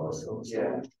doing also. So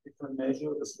yeah. Different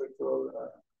measure, the spectral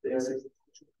density.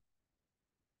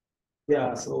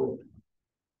 Yeah. So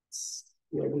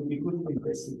yeah, it would be good to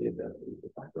investigate that.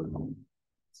 I don't know.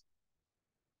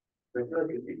 I feel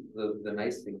like the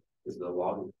nice thing is the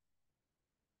log.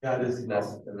 Yeah, that's the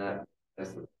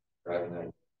driving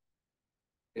that.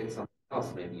 It's something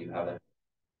else. Maybe you haven't.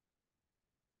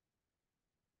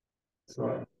 That's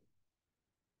right.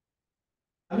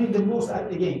 I mean, the most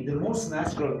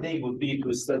natural thing would be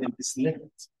to study this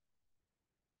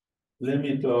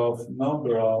limit of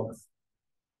number of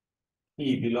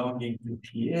P belonging to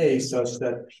PA such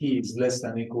that P is less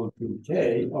than or equal to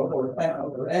K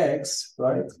or X,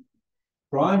 right?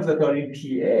 Primes that are in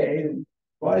PA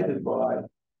divided by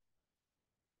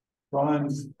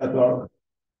primes that are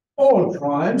all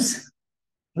primes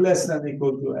less than or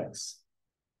equal to X.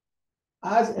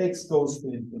 As X goes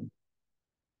to infinity.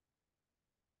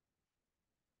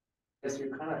 Yes,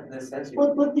 you're kind of in a sense.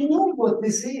 But you know what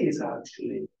this is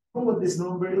actually. You know what this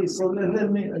number is. So let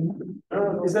me.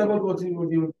 Is that what you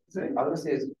were saying? I was gonna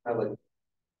say it's kind of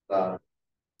like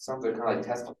something kind of like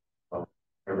testing.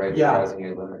 Regularizing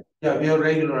your limit. Yeah, we are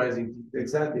regularizing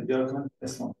exactly. They are kind of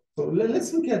this one. So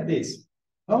let's look at this.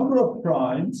 Number of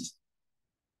primes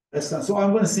less than. So I'm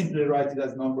going to simply write it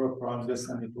as number of primes less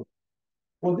than equal.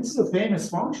 Well, this is a famous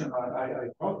function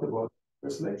I talked about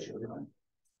first lecture, right?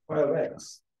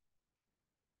 12x.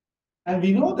 And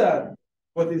we know that.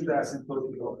 What is the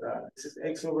asymptotic of that? This is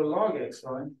x over log x,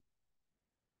 right?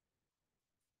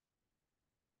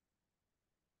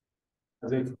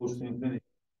 As x goes to infinity.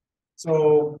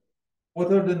 So,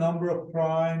 what are the number of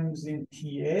primes in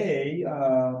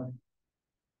PA?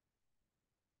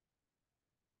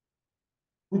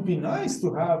 Would be nice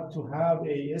to have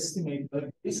a estimate like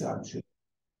this actually.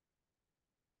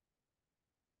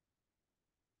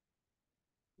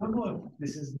 I don't know if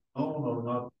this is known or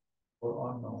not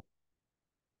or unknown.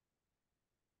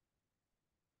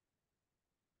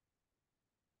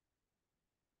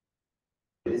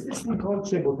 Is this thing called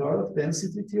Chebotarev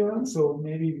density theorem? So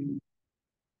maybe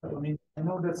I mean I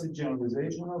know that's a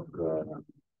generalization of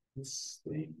this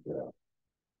thing.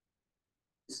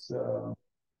 This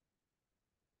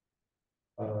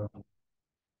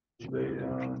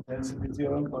density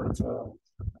theorem, but to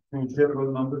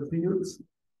general number fields,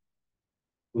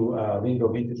 to ring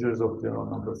of integers of general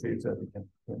number fields that we can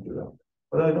do that.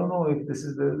 But I don't know if this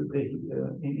is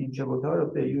in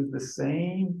Chebotarev they use the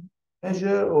same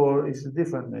measure or it's a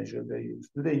different measure they use.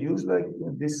 Do they use like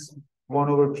this 1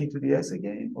 over p to the s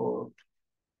again or?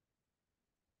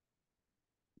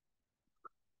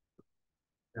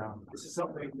 Yeah, this is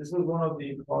something. This is one of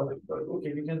the projects, but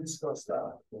okay, we can discuss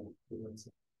that. Yeah.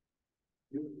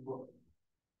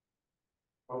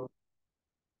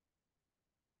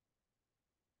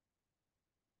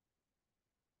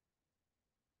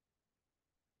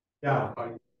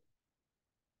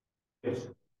 Yes.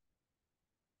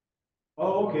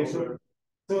 Oh, okay. So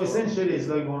essentially, it's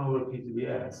like 1 over p to the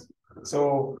s.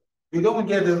 So we don't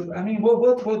get the. I mean,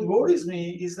 what worries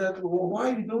me is that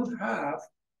why we don't have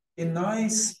a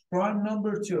nice prime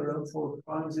number theorem for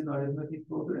primes in arithmetic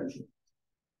progression.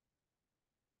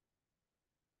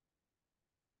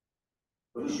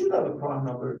 We should have a prime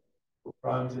number for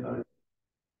primes in our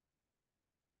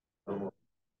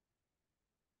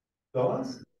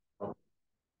class. I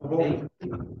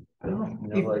don't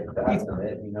know. like the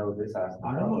estimate, this estimate.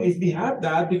 I don't know if we have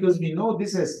that because we know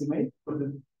this estimate for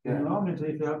the denominator.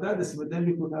 If you have that estimate, then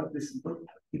we could have this. But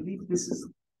I believe this is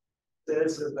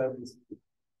there's that is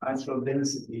natural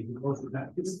density because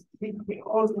we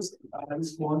always have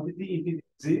this quantity if it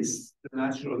exists, the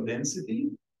natural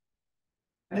density.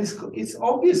 And it's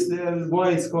obvious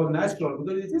why it's called natural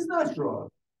because it is natural.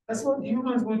 That's what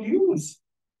humans would use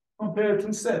compared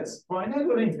to sets, finite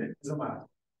or infinite, doesn't matter.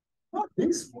 Not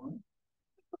this one.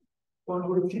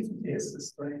 1/50 is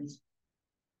strange.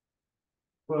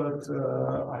 But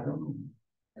I don't know.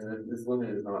 And this limit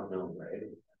is not known, right?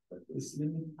 This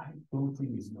limit, I don't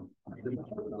think is known.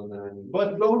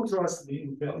 But don't trust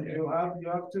me. You have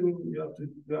to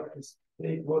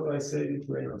take what I say with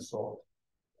grain of salt.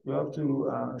 You have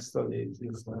to study it.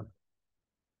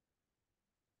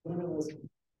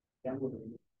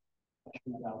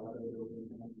 About whether it will be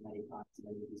many times to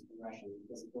measure this progression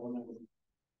because the element was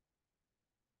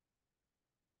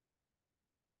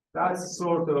that's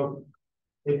sort of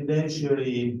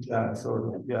evidentiary,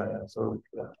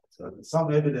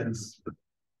 some evidence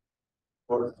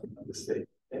for the state.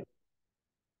 Okay.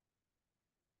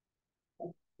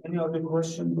 Any other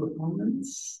questions or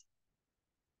comments?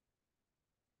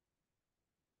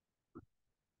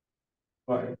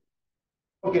 Right.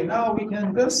 Okay, now we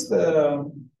can just,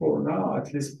 for now,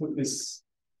 at least put this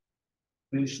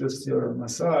Dirichlet theorem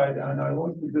aside, and I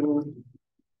want to do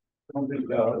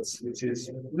something else, which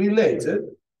is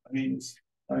related. I mean, it's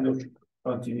kind of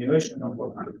continuation of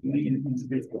what we're doing in this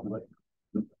way.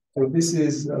 So this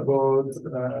is about,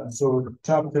 so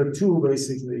chapter 2,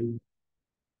 basically,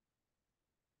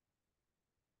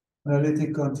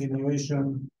 analytic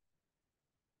continuation.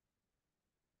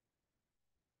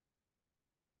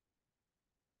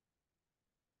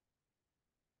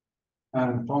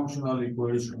 And functional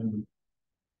equation.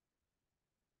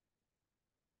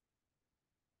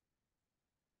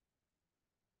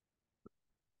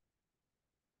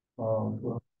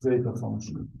 Zeta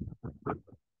function.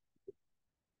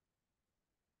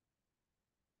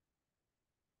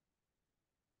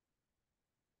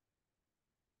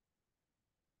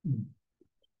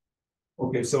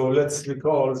 Okay, so let's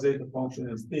recall zeta function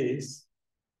is this.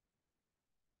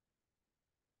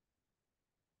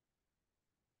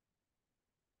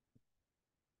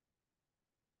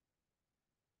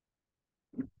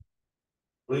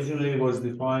 Originally it was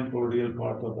defined for real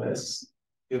part of S,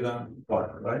 given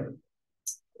part, right?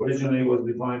 Originally it was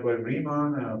defined by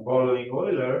Riemann, following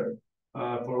Euler,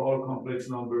 for all complex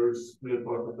numbers, real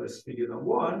part of S bigger than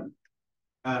 1.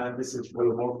 And this is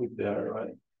holomorphic there,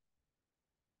 right?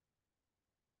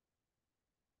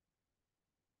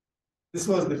 This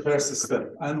was the first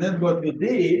step. And then what we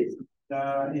did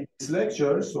in this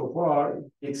lecture so far,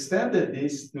 extended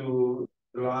this to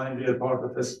the line real part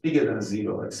of S bigger than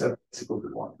 0, except it's equal to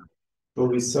 1. So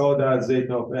we saw that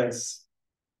zeta of S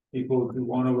equal to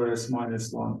 1 over S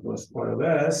minus 1 plus pi of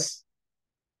S.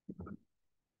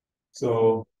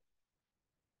 So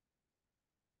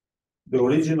the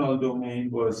original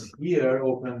domain was here,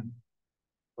 open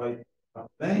right half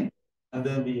plane, and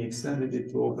then we extended it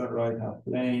to open right half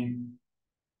plane.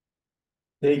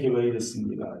 Take away the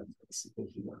singularity.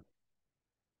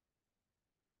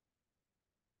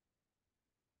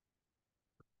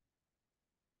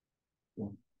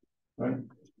 Right.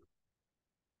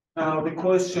 Now the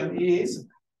question is,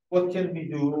 what can we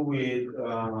do with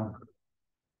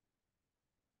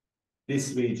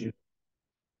this region?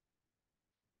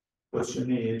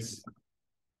 Question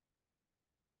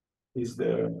is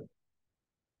there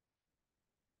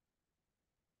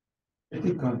a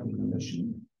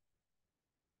continuation?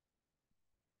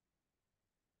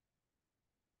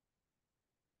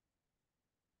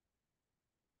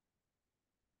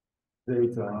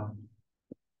 Data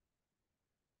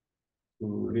to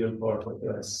real part of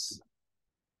S.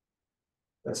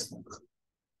 That's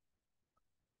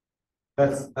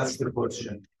the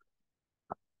question.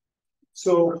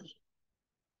 So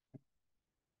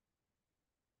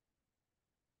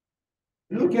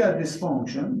look at this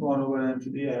function 1 over n to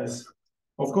the S.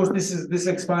 Of course, this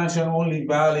expansion only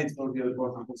valid for real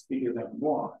part of S bigger than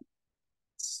 1.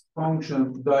 This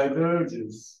function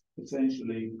diverges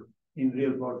essentially in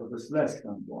real part of S less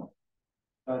than 1.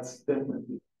 That's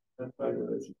definitely that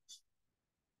divergence.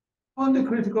 On the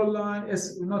critical line,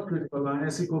 S not critical line,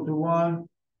 S equal to 1.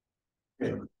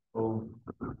 Okay. So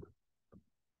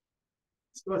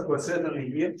but certainly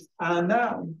here. And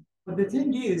now, but the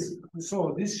thing is,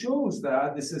 so this shows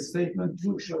that this is statement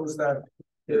 2 shows that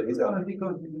there is analytic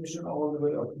continuation all the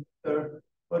way up there,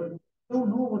 but don't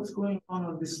know what's going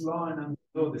on this line and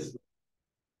below this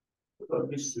line.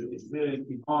 This is really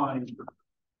behind,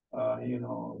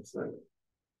 it's like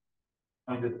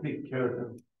kind of thick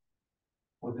curtain.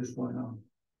 What is going on?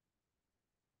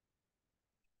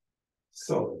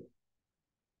 So,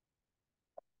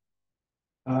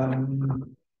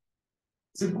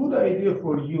 it's a good idea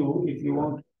for you if you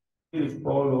want to really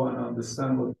follow and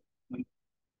understand what you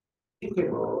think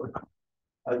about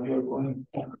as you're going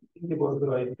to think about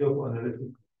the idea of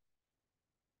analytic.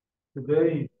 It's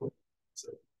very important.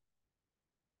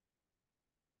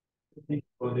 Think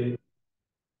about it.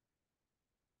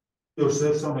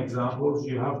 Yourself some examples.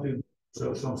 You have to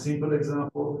so some simple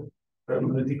examples.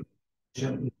 Analytic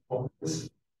continuation is obvious.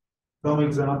 Some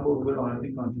examples where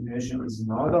analytic continuation is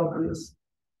not obvious,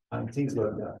 and things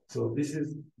like that. So this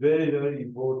is very, very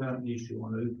important issue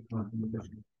on analytic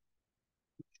continuation.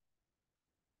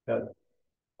 That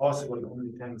possible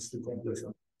only thanks to complex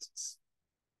analysis.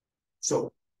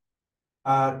 So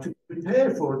to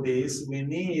prepare for this, we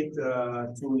need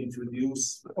to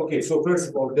introduce. Okay, so first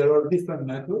of all, there are different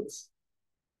methods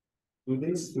to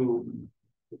this to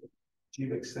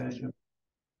achieve extension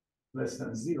less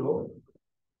than 0.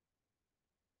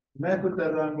 The method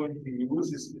that I'm going to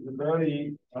use is a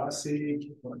very classic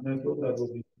method that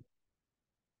will be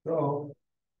so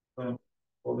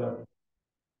for that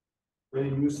very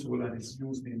useful and it's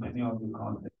used in many other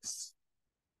contexts.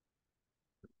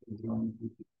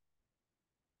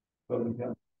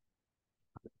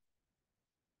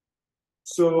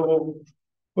 So,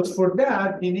 but for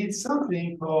that, you need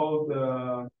something called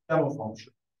gamma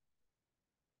function.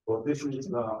 So this is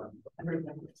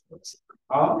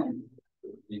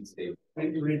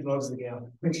Read those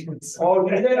again. Oh,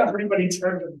 yeah, Everybody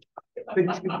turned.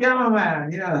 the gamma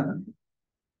man, yeah.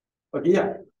 But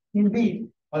yeah, indeed,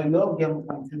 I love gamma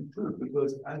function too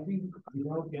because I think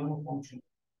without gamma function,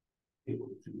 able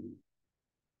to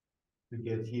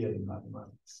get here in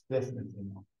mathematics, definitely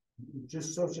not. It's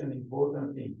just such an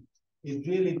important thing. It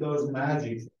really does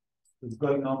magic. It's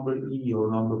like number E or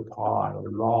number pi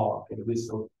or log or this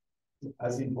sort.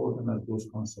 As important as those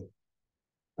concepts.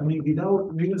 I mean,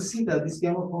 without you will see that this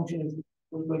gamma function is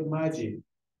like magic.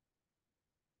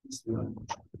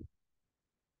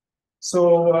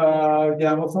 So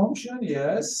gamma function,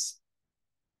 yes.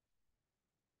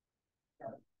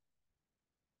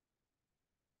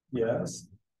 Yes.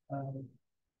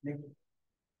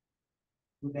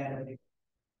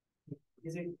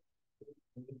 Is it?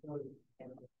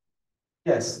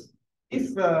 Yes. If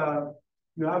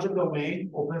you have a domain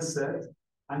open set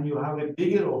and you have a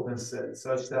bigger open set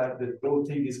such that the whole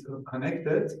thing is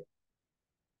connected,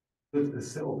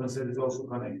 the open set is also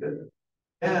connected,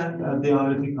 and the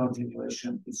analytic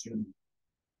continuation is unique.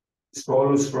 This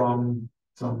follows from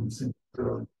some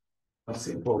simple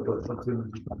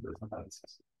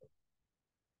analysis.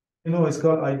 It's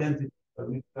called identity.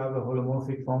 We have a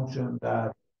holomorphic function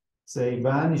that, say,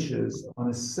 vanishes on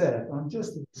a set, on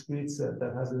just a discrete set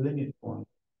that has a limit point,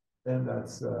 then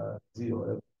that's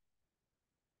 0.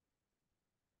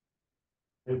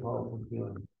 Very powerful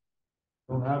theorem.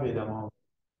 Don't have it among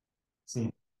C.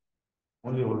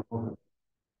 Only holomorphic.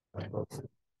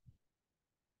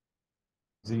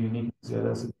 It's a unique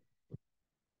zeta.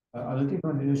 Analytic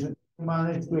continuation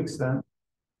managed to extend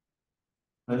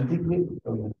analytically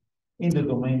in the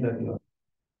domain that you are.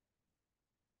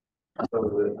 So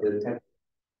the tech,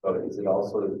 is it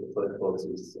also applicable to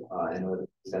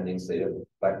extending zeta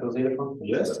vector zeta function?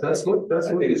 Yes, that's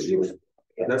what it's used.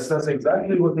 That's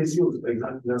exactly what it's used.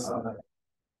 Exactly. That's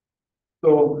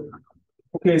so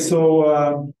okay.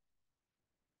 So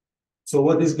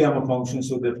what is gamma function?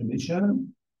 So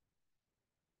definition.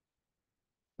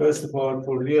 First of all,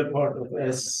 for real part of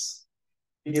S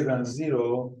bigger than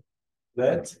 0,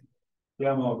 let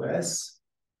gamma of S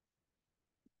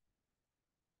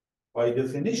by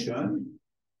definition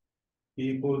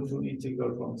equal to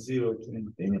integral from 0 to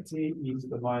infinity e to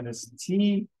the minus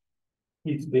t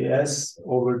e to the s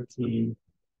over t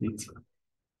dt.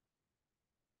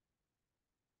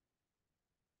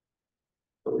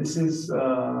 So this is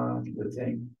the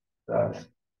thing that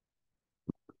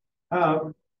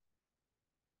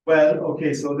well,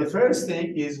 okay, so the first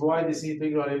thing is why this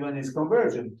integral even is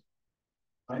convergent,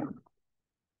 right?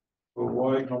 So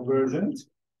why convergent?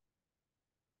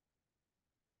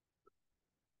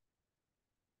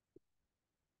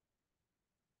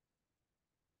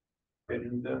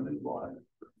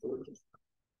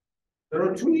 There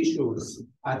are two issues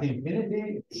at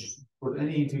infinity for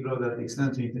any integral that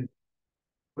extends to infinity,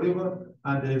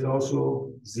 and there is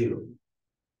also 0.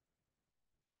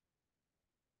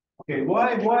 Okay,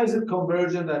 why is it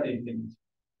convergent at infinity?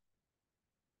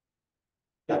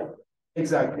 Yeah,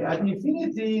 exactly. At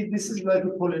infinity, this is like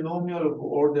a polynomial of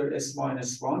order s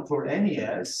minus 1 for any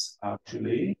s,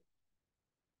 actually.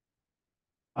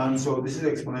 And so this is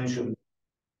exponential.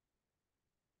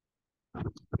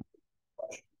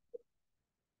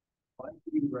 Why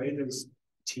do you write as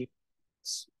T?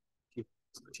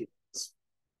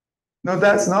 No,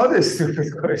 that's not a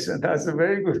stupid question. That's a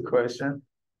very good question.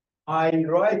 I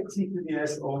write t to the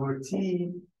s over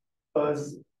t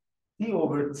because t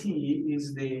over t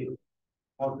is the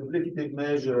multiplicative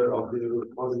measure of the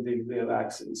positive real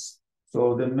axis.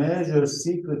 So the measure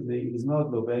secretly is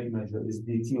not the Lebesgue measure, it's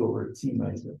dt over t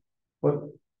measure. But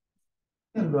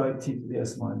I can write t to the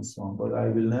s minus 1, but I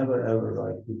will never ever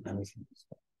write t to the s minus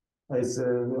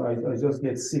 1. I just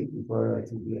get sick if I write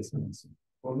t to the s minus 1.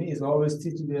 For me, it's always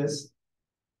t to the s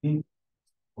t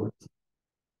over t.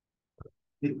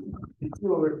 T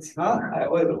over t. Huh? I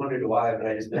always wondered why, but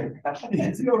I just didn't.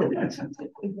 T over t.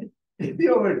 T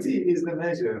over t is the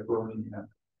measure for me. Yeah.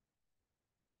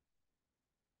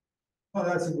 Oh,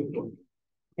 that's a good point.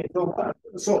 Okay,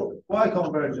 so why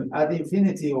convergent? At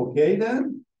infinity, okay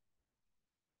then?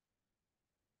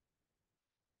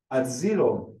 At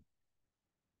 0.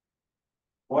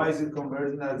 Why is it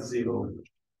convergent at 0?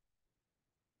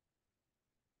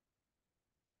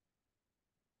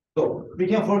 So we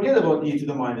can forget about e to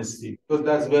the minus t because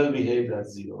that's well behaved at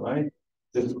 0, right?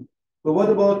 So what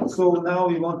about, so now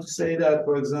we want to say that,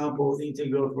 for example,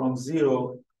 integral from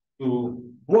 0 to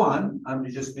 1, and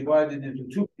we just divide it into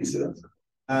two pieces,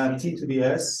 and t to the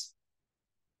s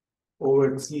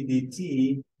over t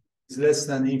dt is less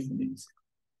than infinite.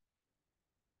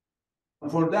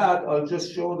 And for that, I'll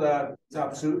just show that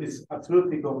it's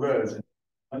absolutely convergent.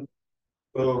 Right?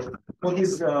 So what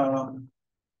is 0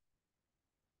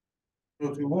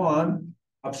 to 1,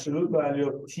 absolute value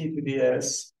of t to the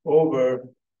s over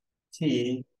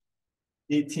t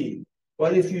dt.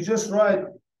 But if you just write,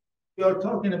 we are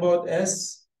talking about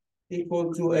s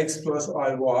equal to x plus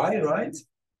iy, right?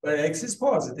 Where x is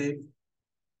positive.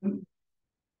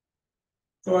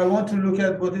 So I want to look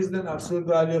at what is the absolute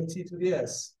value of t to the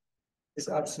s. It's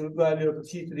absolute value of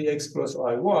t to the x plus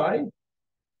iy.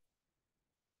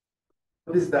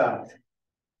 What is that?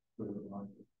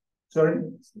 Sorry?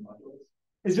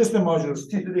 It's just the modulus,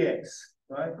 t to the x,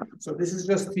 right? So this is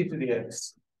just t to the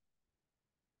x.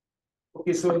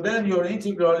 Okay, so then your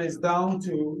integral is down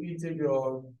to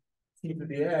integral t to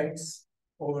the x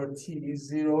over t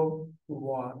 0 to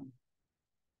 1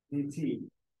 dt.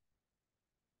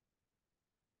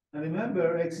 And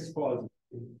remember, x is positive,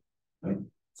 right?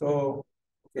 So,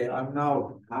 okay, I'm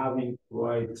now having to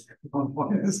write 1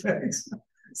 minus x,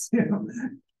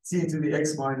 t to the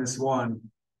x minus 1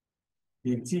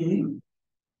 dt.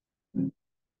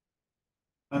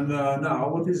 And now,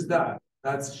 what is that?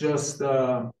 That's just,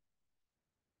 what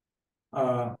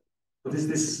is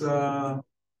this?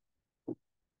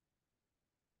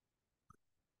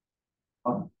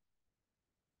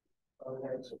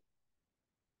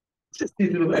 Just t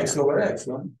to the x over x,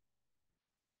 right?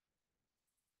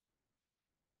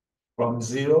 From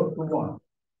 0 to 1.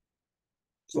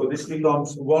 So this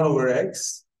becomes 1 over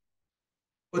x.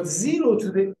 But 0 to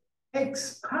the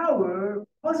x power,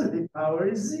 positive power,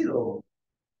 is 0.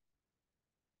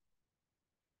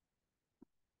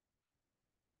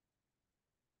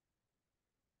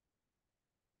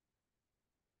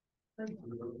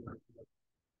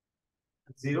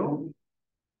 Zero?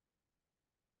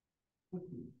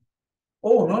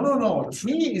 Oh, no.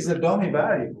 T is a dummy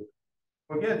variable.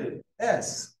 Forget it.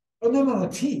 S. Oh, no.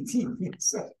 T.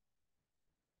 Sorry.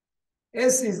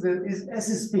 S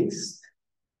is fixed.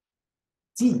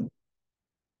 T.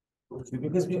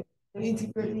 Because we are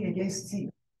integrating against T.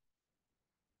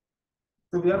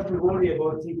 So we have to worry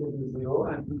about T equal to 0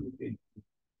 and T equal to 3.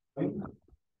 Right?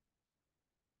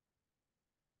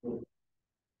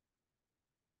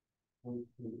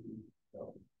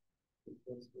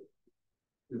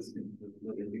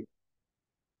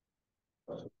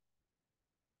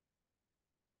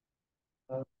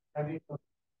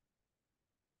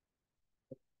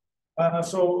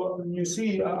 So you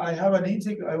see, I have an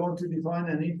integral. I want to define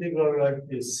an integral like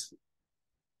this.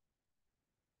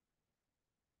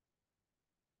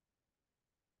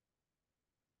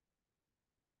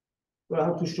 So I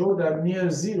have to show that near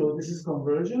 0, this is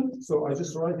convergent. So I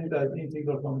just write it as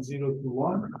integral from 0 to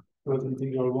 1, so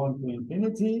integral 1 to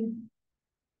infinity,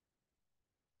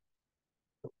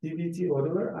 ddt,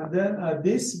 whatever. And then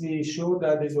this we show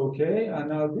that is okay. And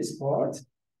now this part,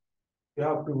 you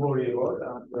have to worry about,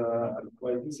 and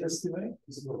by this estimate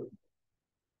is good.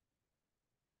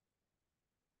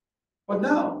 But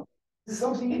now,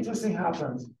 something interesting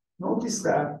happens. Notice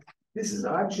that this is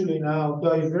actually now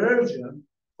divergent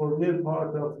for real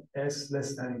part of s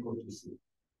less than equal to c.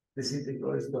 This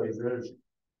integral is divergent.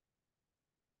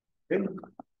 Okay,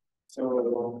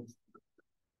 so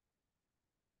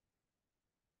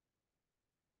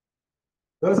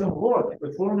doesn't work.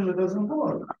 The formula doesn't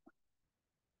work.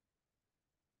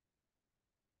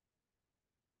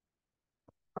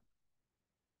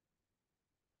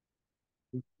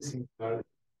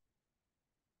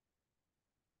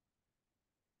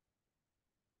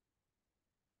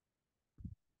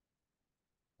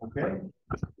 Okay,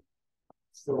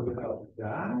 so we have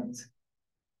that.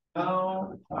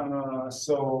 Now,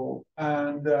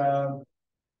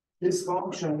 this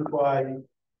function by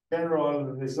general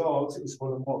results is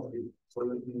holomorphic. So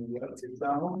let me write it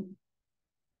down.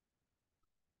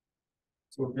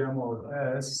 So gamma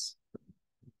S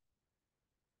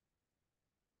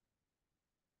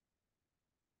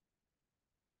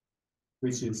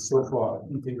which is so far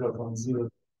integral from 0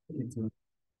 to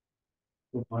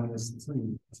minus t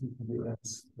to the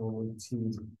s over t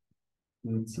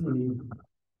dt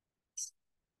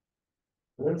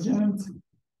urgent,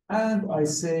 and I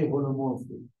say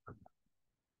holomorphic.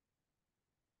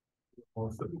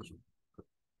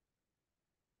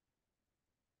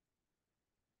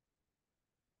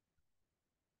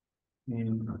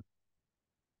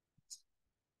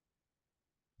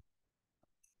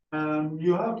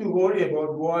 You have to worry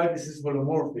about why this is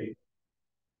holomorphic.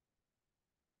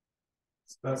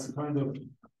 That's the kind of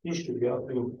issue you have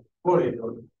to worry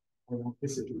about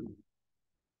homomorphicity.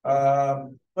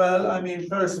 Well, I mean,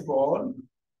 first of all,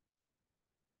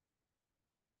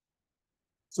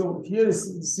 so here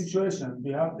is the situation.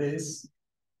 We have this.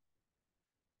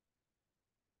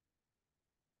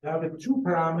 We have a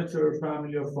two-parameter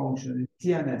family of functions in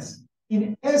T and S.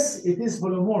 In S, it is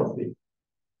holomorphic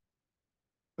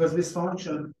because this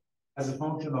function, as a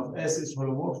function of S, is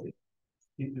holomorphic.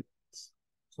 It's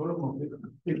holomorphic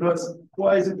because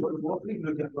why is it holomorphic?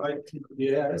 We can write T to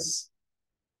the S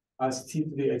as T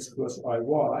to the X plus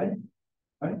IY,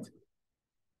 right?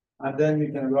 And then we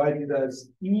can write it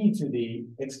as E to the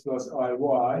X plus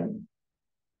IY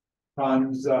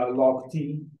times log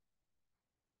T.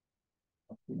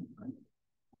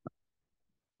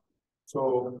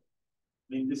 So,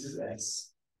 I mean, this is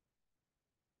S.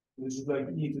 This is like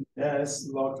E to the S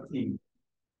log T.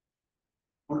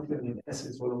 In S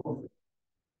is holomorphic.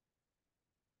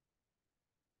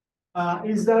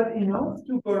 Is that enough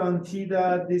to guarantee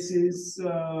that this is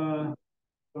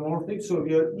holomorphic? So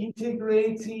we are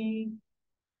integrating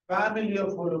family of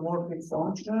holomorphic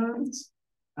functions,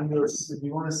 and we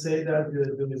want to say that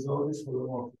the result is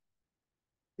holomorphic.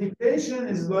 Integration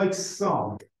is like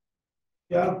sum.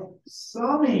 You have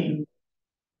summing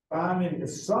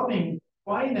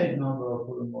finite number of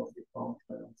holomorphic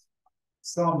functions.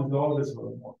 Sum is always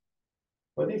holomorphic.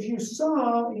 But if you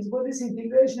sum, but this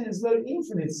integration is like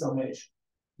infinite summation.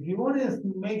 If you want to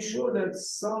make sure that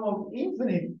sum of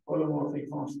infinite holomorphic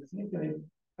functions is infinite, you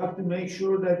have to make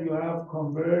sure that you have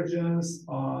convergence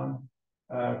on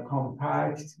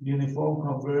uniform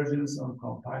convergence on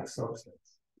compact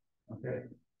subsets. Okay.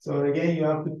 So again, you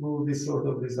have to prove this sort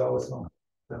of results from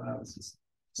the analysis.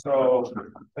 So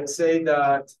let's say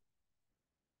that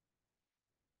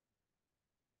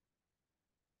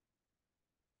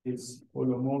it's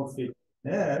holomorphic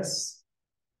S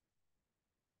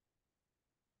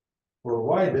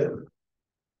provided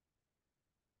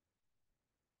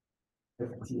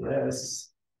FTS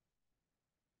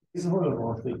is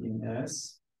holomorphic in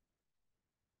S,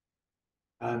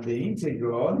 and the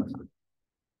integral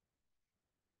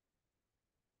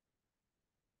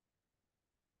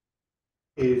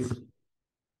is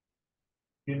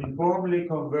uniformly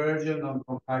convergent on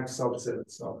compact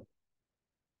subsets of.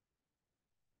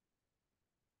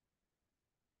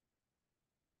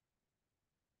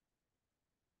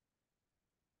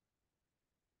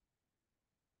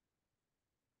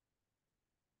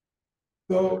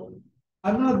 So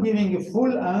I'm not giving a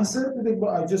full answer to the,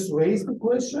 I just raised the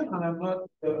question and I'm not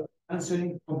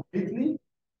answering completely,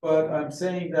 but I'm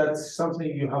saying that's something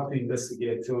you have to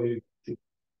investigate. So you should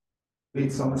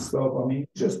read some stuff. I mean,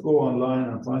 just go online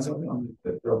and find something. I mean,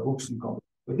 there are books and comments.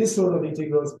 But this sort of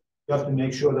integrals, you have to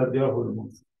make sure that they are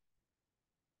holomorphic.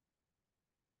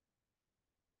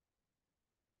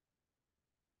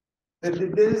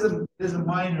 There's a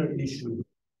minor issue.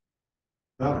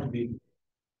 You have to be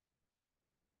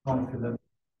confident.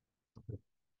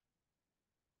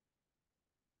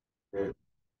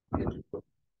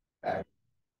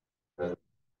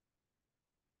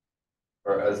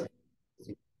 Or as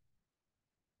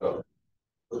oh,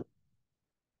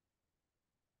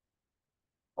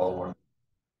 all more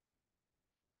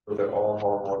they're all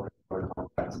more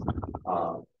complex,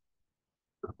 complex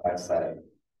setting.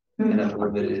 And then the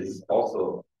limit is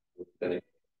also within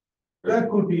That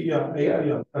could be, yeah, Yeah.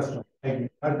 yeah, that's right.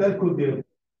 And that could be a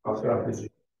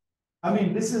strategy. I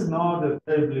mean, this is not a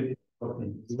terribly difficult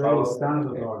thing. It's very Oh,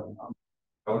 standard okay. argument.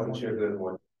 I wasn't sure if there's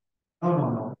one.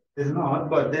 No, it's not,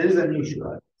 but there is an issue.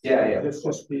 Right? Yeah.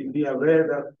 Just be aware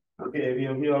that, okay,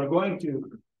 we are going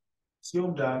to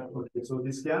assume that, okay, so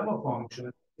this gamma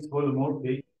function is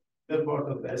holomorphic, the part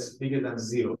of S bigger than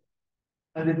 0.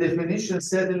 And the definition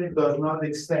certainly does not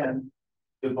extend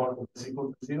the part of S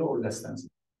equal to 0 or less than 0.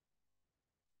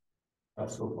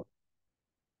 Absolutely.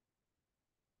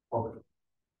 Okay.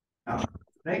 Now,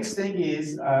 next thing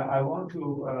is, I want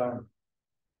to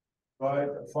write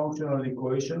a functional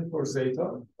equation for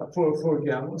zeta, for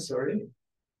gamma, sorry.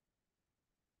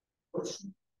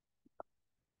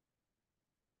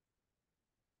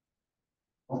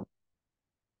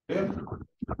 Okay.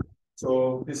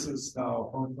 So this is now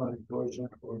functional equation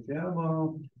for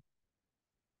gamma.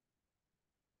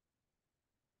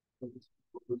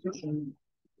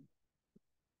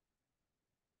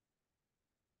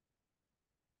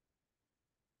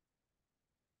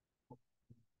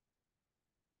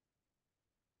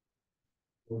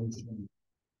 Position.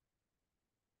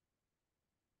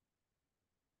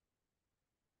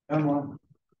 Gamma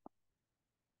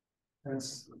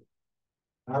has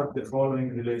have the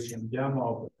following relation: gamma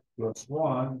of plus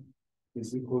 1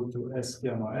 is equal to S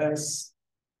gamma S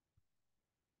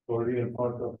for real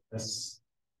part of S.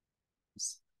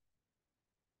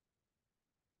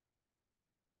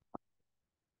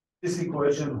 This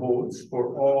equation holds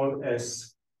for all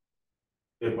S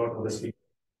real part of S.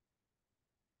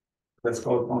 That's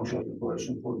called functional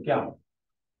equation for gamma.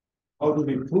 How do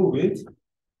we prove it?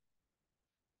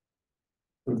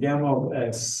 So gamma of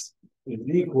S is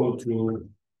equal to,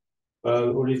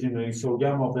 originally, so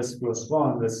gamma of S plus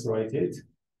 1, let's write it,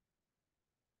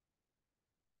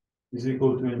 is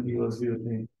equal to integral 0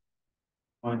 to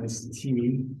minus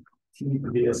t to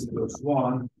the S plus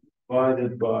 1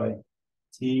 divided by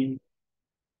t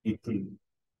dt.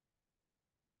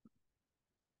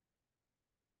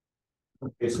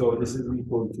 Okay, so this is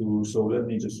equal to, so let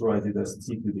me just write it as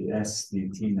t to the S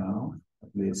dt now, at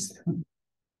least.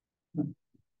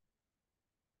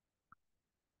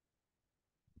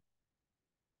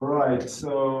 Right,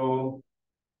 so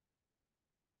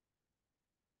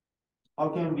how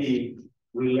can we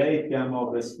relate gamma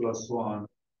of S plus 1?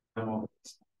 Gamma of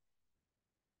S.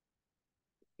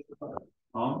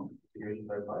 Integration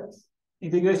by parts?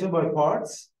 Integration by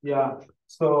parts, yeah.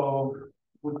 So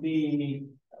would be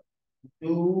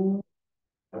u,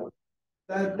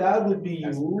 that would be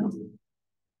u,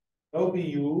 that would be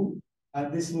u,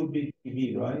 and this would be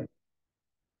TV, right?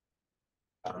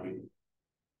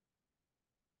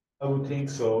 I would think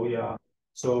so, yeah.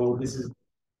 So this is,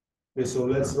 okay, so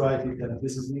let's write it that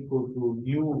this is equal to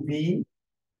uv,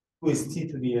 who is t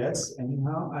to the s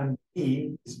anyhow, and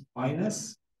e is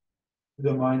minus to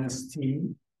the minus t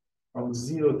from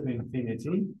 0 to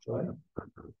infinity, right?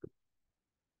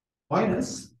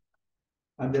 Minus,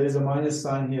 and there is a minus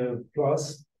sign here,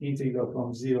 plus integral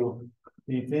from 0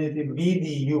 to infinity,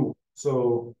 v du.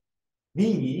 So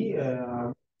v,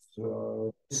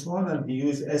 so this one, and we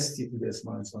use st to the s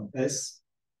minus 1, s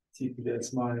t to the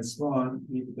s minus 1,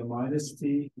 e to the minus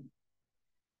t.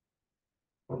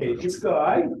 Okay, this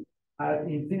guy at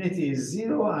infinity is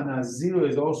 0, and at 0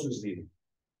 is also 0.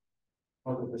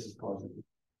 All of this is positive.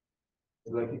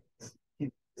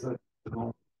 It's like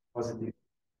positive.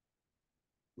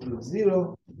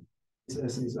 0, this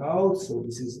s is out, so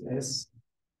this is s.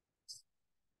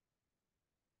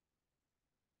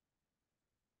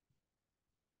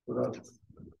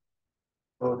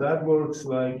 So that works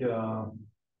like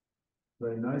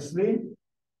very nicely.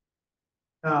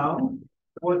 Now,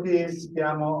 what is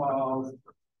gamma of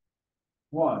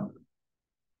 1?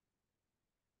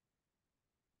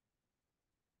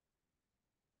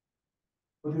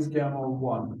 What is gamma of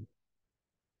 1?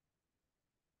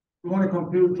 If you want to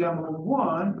compute gamma of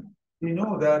 1, we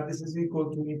know that this is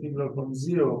equal to integral from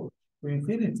 0 to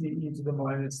infinity e to the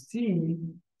minus t,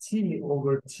 t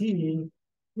over t,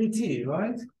 dt,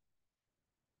 right?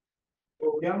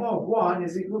 So gamma of 1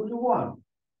 is equal to 1,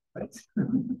 right?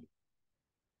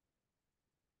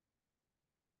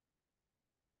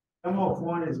 Gamma of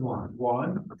 1 is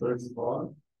 1, first of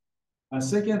all. And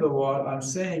second of all, I'm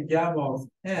saying gamma of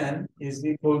n is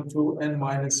equal to n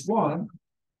minus 1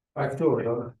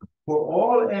 factorial for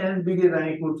all n bigger than or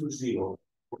equal to 0.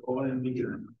 For all n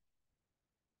bigger than.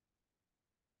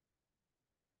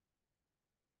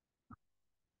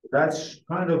 That's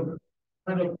kind of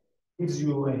gives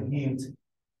you a hint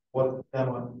what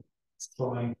gamma is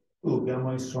trying to,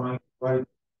 gamma is trying to write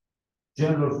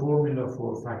general formula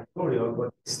for factorial,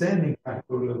 but extending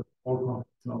factorial to more complex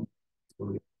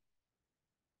numbers.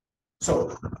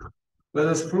 So let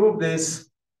us prove this.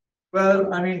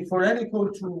 Well, I mean, for n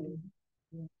equal to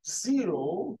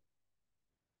 0,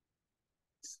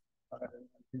 I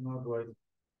did not write,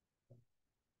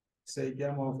 say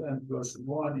gamma of n plus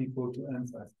 1 equal to n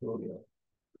factorial.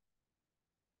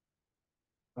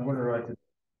 I'm going to write it.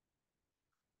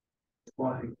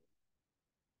 1.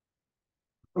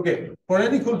 Okay, for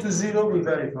n equal to 0, we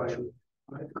verify it.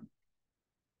 Right?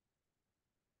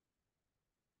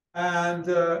 And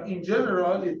in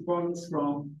general, it comes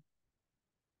from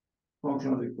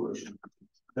functional equation.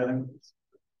 Then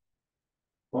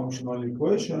functional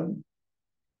equation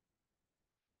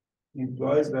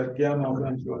implies that gamma of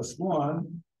n plus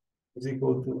 1 is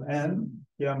equal to n,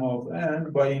 gamma of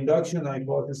n. By induction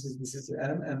hypothesis, this is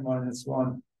n minus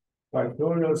 1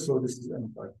 factorial, so this is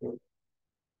n factorial.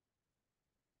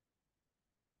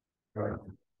 Right,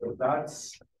 so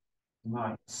that's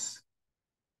nice.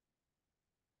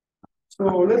 So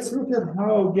let's look at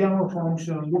how gamma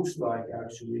function looks like,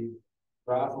 actually,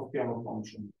 graph of gamma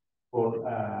function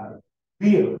for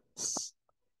reals.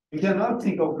 You cannot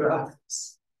think of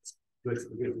graphs. Let's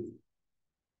forget it.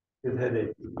 Get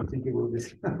headache. You think it will be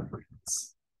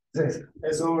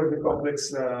it's over the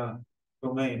complex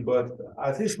domain, but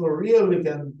at least for real, we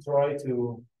can try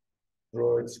to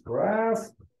draw its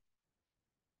graph.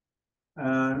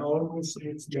 And almost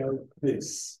it's like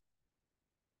this.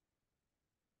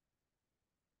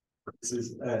 This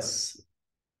is S.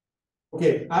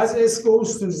 Okay, as S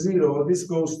goes to 0, this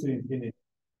goes to infinity.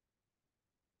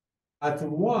 At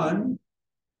 1,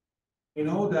 we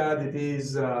know that it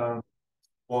is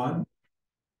 1.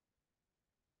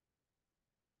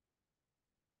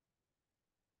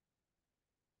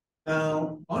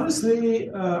 Now,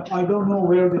 honestly, I don't know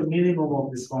where the minimum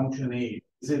of this function is.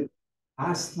 Is it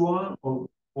past 1 or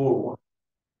before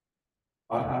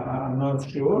 1? I'm not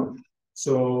sure.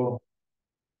 So,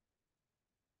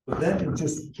 but then it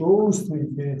just goes to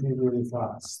infinity really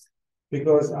fast.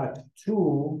 Because at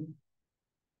 2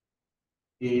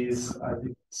 is, as you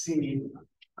can see,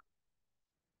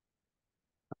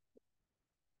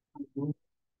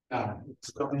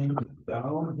 it's coming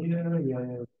down here.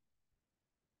 Yeah.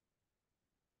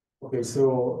 Okay,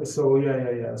 so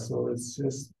yeah. So it's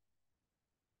just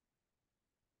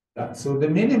that. So the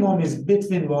minimum is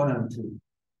between 1 and 2.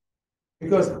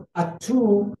 Because at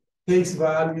 2 takes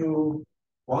value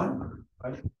 1,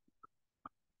 right?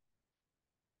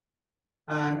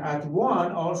 And at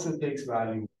 1 also takes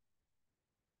value.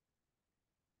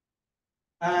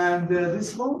 And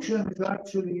this function is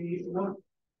actually what?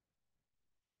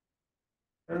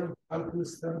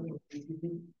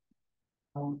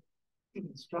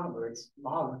 Even stronger, it's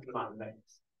log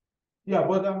convex. Yeah,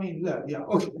 but I mean, yeah,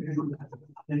 okay.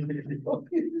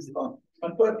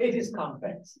 But it is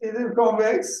convex. Is it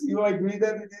convex? You agree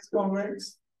that it is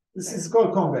convex? This is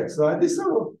called convex, right? This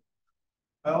sort of,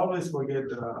 I always forget,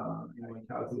 in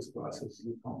calculus classes, is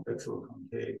it convex or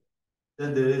concave?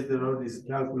 Then there are these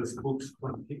calculus books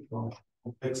from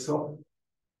convex up,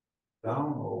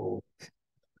 down, or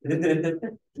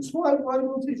just why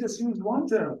don't we just use one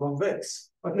term, convex?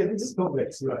 Okay, this is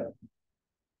convex, right?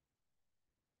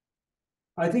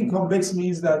 I think convex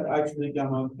means that actually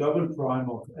gamma double prime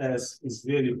of S is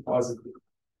really positive.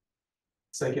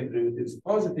 Second derivative is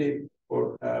positive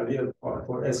for real part,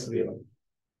 for S real.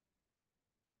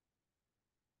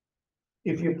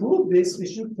 If you prove this,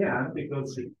 which you can,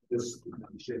 because you just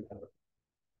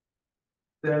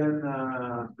then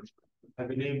I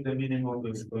believe the minimum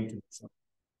is going to be something.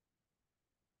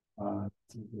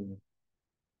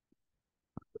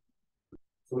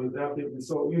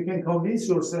 So you can convince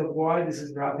yourself why this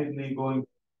is rapidly going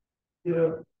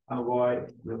here and why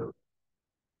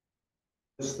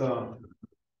just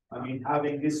I mean,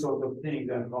 having this sort of thing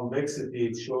and convexity,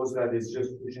 it shows that it's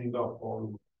just pushing up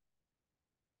all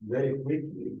very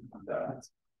quickly on that.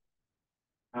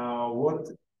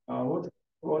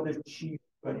 What the cheap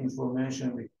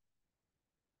information?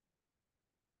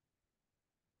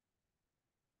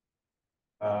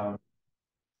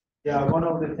 Yeah, one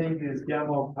of the things is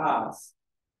gamma of half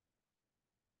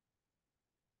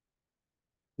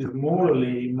is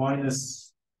morally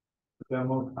minus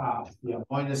gamma of half. Yeah,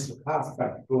 minus half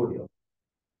factorial.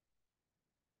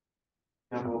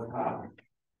 Gamma of half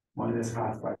minus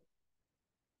half factorial.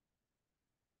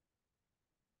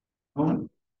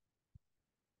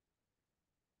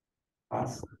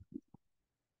 Half.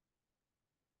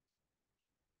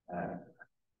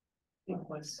 It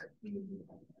was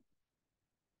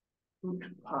root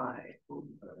pi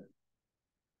over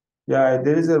Yeah,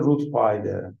 there is a root pi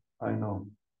there. I know.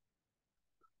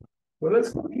 Well,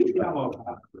 let's compute gamma of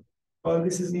half. Well,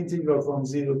 this is integral from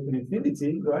 0 to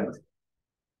infinity, right?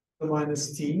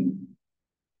 Minus t.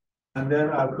 And then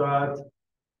I've got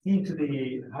t to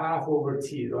the half over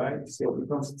t, right? So it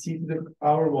becomes t to the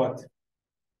power what?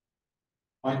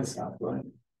 Minus half, right?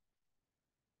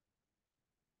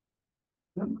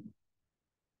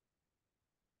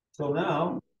 So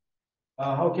now,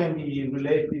 how can we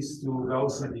relate this to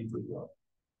Gaussian integral?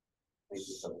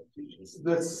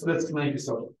 Let's make it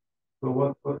so. So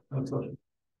what sorry.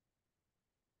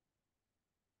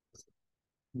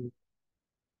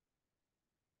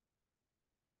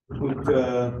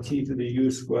 Put t to the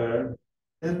u squared,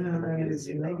 and it's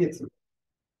negative.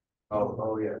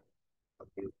 Oh, yeah.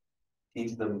 Okay. T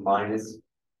to the minus.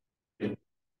 T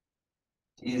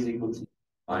is equal to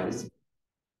minus.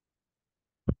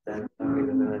 Then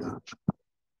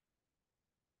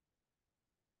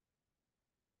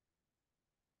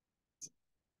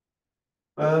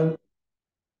Um,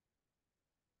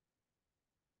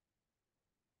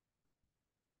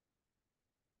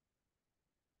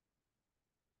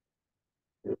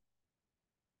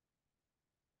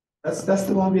 that's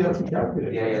the one we have to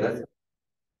calculate. yeah, that's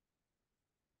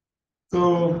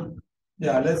So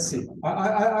yeah, let's see.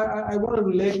 I want to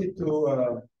relate it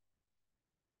to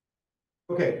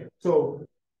okay, so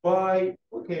by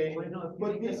okay, but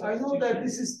I know that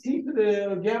this is t to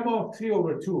the gamma of 3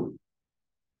 over 2.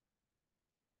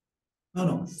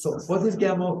 No. So what is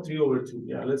gamma of 3 over 2?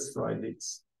 Yeah, let's try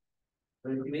this.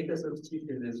 But if you make a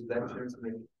substitution, there's that term to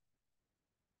make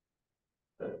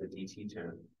the dt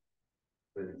term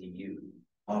for the du.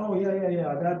 Oh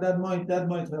yeah. That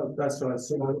might help. That's right.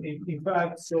 So in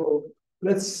fact, so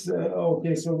let's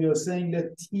okay. So we are saying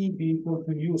that t be equal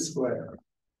to u squared,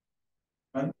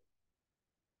 right?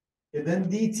 And then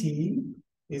dt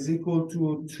is equal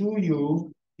to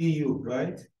 2u du,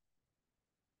 right?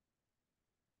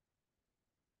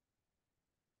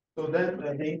 So then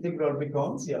the integral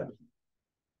becomes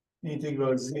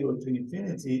integral 0 to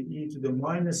infinity e to the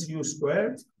minus u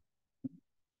squared,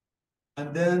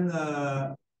 and then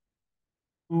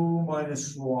 2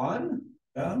 minus 1,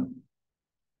 yeah,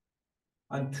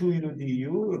 and 2u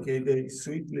du. Okay, they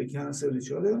sweetly cancel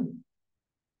each other.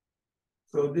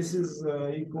 So this is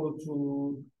equal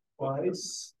to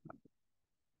twice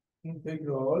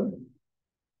integral.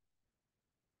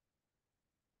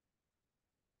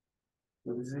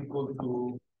 So this is equal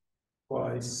to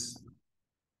twice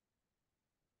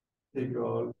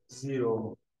integral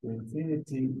 0 to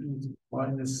infinity e to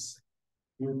minus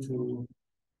u2.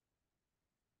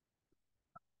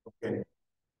 Okay.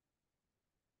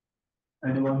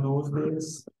 Anyone knows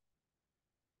this?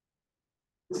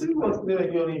 This is what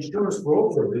your insurance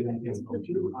broker didn't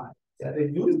compute. Yeah, they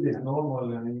use this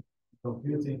normal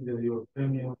computing your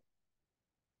premium.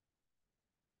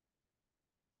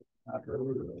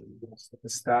 The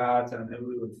stat and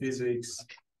every physics.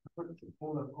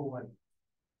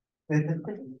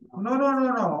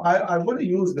 No. I want to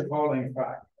use the following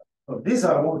fact. So this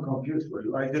I won't compute for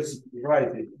you. I just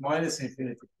write it minus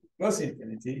infinity plus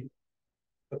infinity,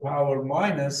 the power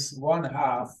minus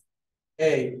 1/2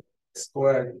 a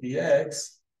squared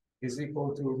dx is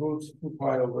equal to root 2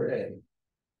 pi over a.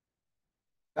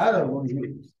 That I won't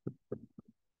use.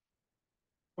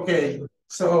 Okay,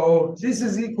 so this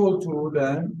is equal to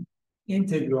then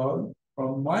integral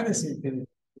from minus infinity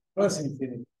plus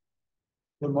infinity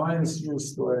to minus u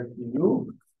squared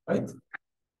du, right?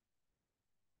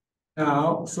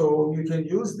 Now, so you can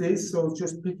use this, so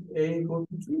just pick a equal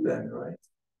to 2 then, right?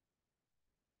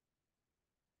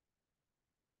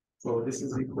 So this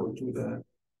is equal to the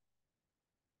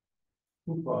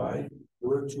 2 pi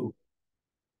over 2.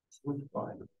 2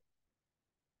 pi.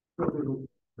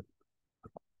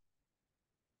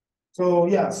 So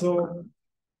yeah, so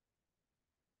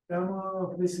gamma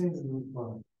of this is root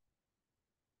pi.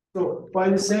 So by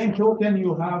the same token,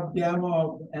 you have gamma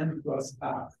of n plus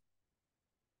half.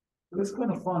 So it's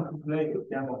kind of fun to play with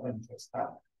gamma of n plus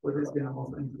half. What is gamma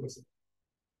of n plus half?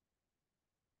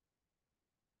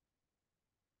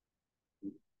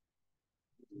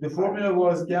 The formula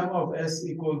was gamma of s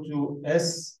equal to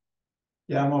s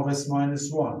gamma of s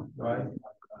minus 1, right?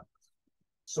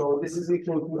 So this is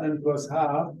equal to n plus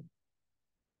half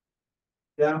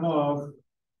gamma of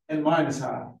n minus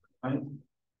half, right?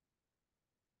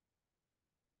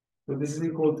 So this is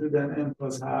equal to then n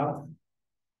plus half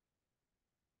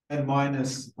n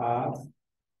minus half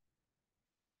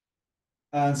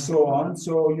and so on.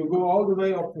 So you go all the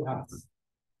way up to half.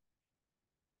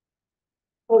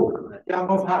 Oh,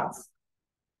 gamma of half.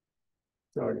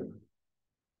 Sorry.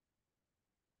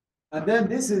 And then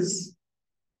this is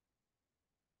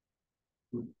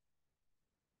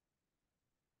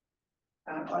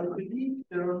And I believe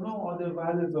there are no other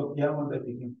values of gamma that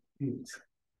we can compute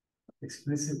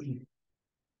explicitly.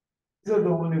 These are the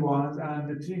only ones, and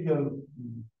the trivial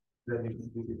that we can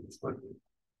do this, but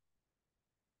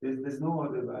there's no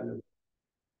other value.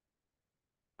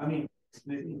 I mean,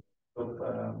 explicitly, but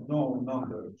no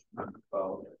numbers.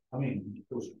 I mean,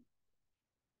 those.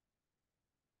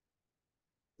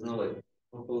 No, like,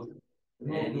 no,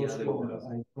 No, those other formulas,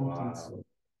 ones? I don't think so.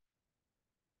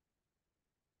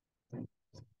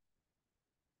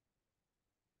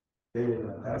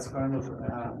 Yeah, that's kind of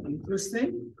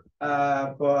interesting,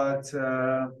 but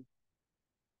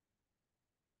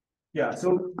yeah.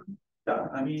 So yeah,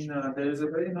 I mean, there is a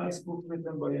very nice book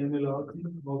written by Emil Artin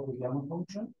about the gamma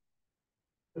function.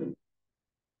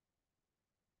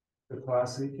 The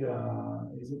classic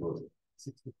is about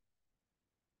 60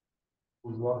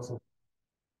 with lots of,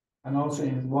 and also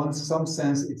in some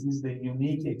sense, it is the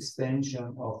unique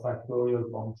extension of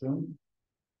factorial function.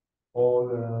 All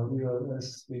real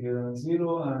s bigger than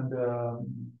 0 and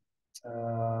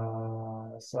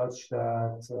such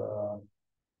that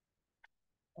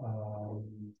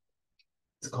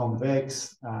it's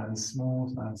convex and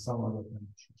smooth and some other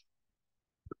conditions.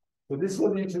 So this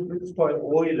was introduced by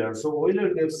Euler. So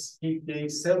Euler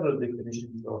gave several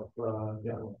definitions of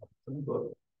gamma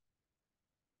function.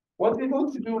 What we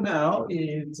want to do now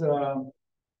is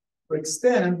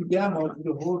extend gamma to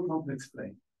the whole complex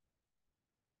plane.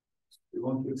 We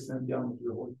want to extend gamma to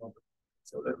the whole complex.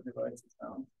 So let me write it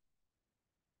down.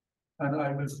 And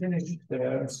I will finish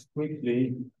there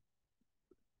quickly.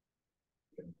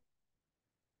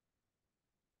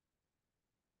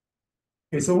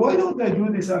 Okay, so why don't I do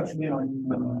this actually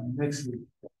on next week?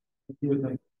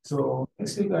 So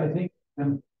next week, I think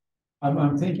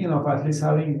I'm thinking of at least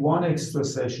having one extra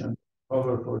session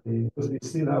over for the, because we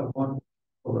still have one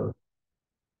over.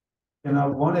 Can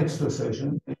have one extra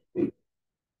session.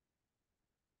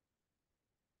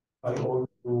 I will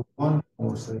do one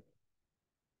more session.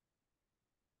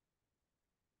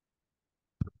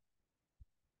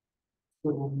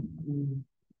 So,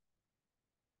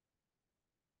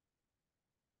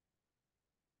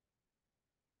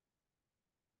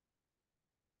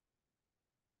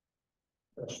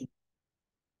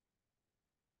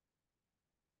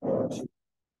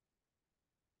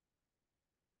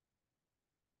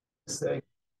 say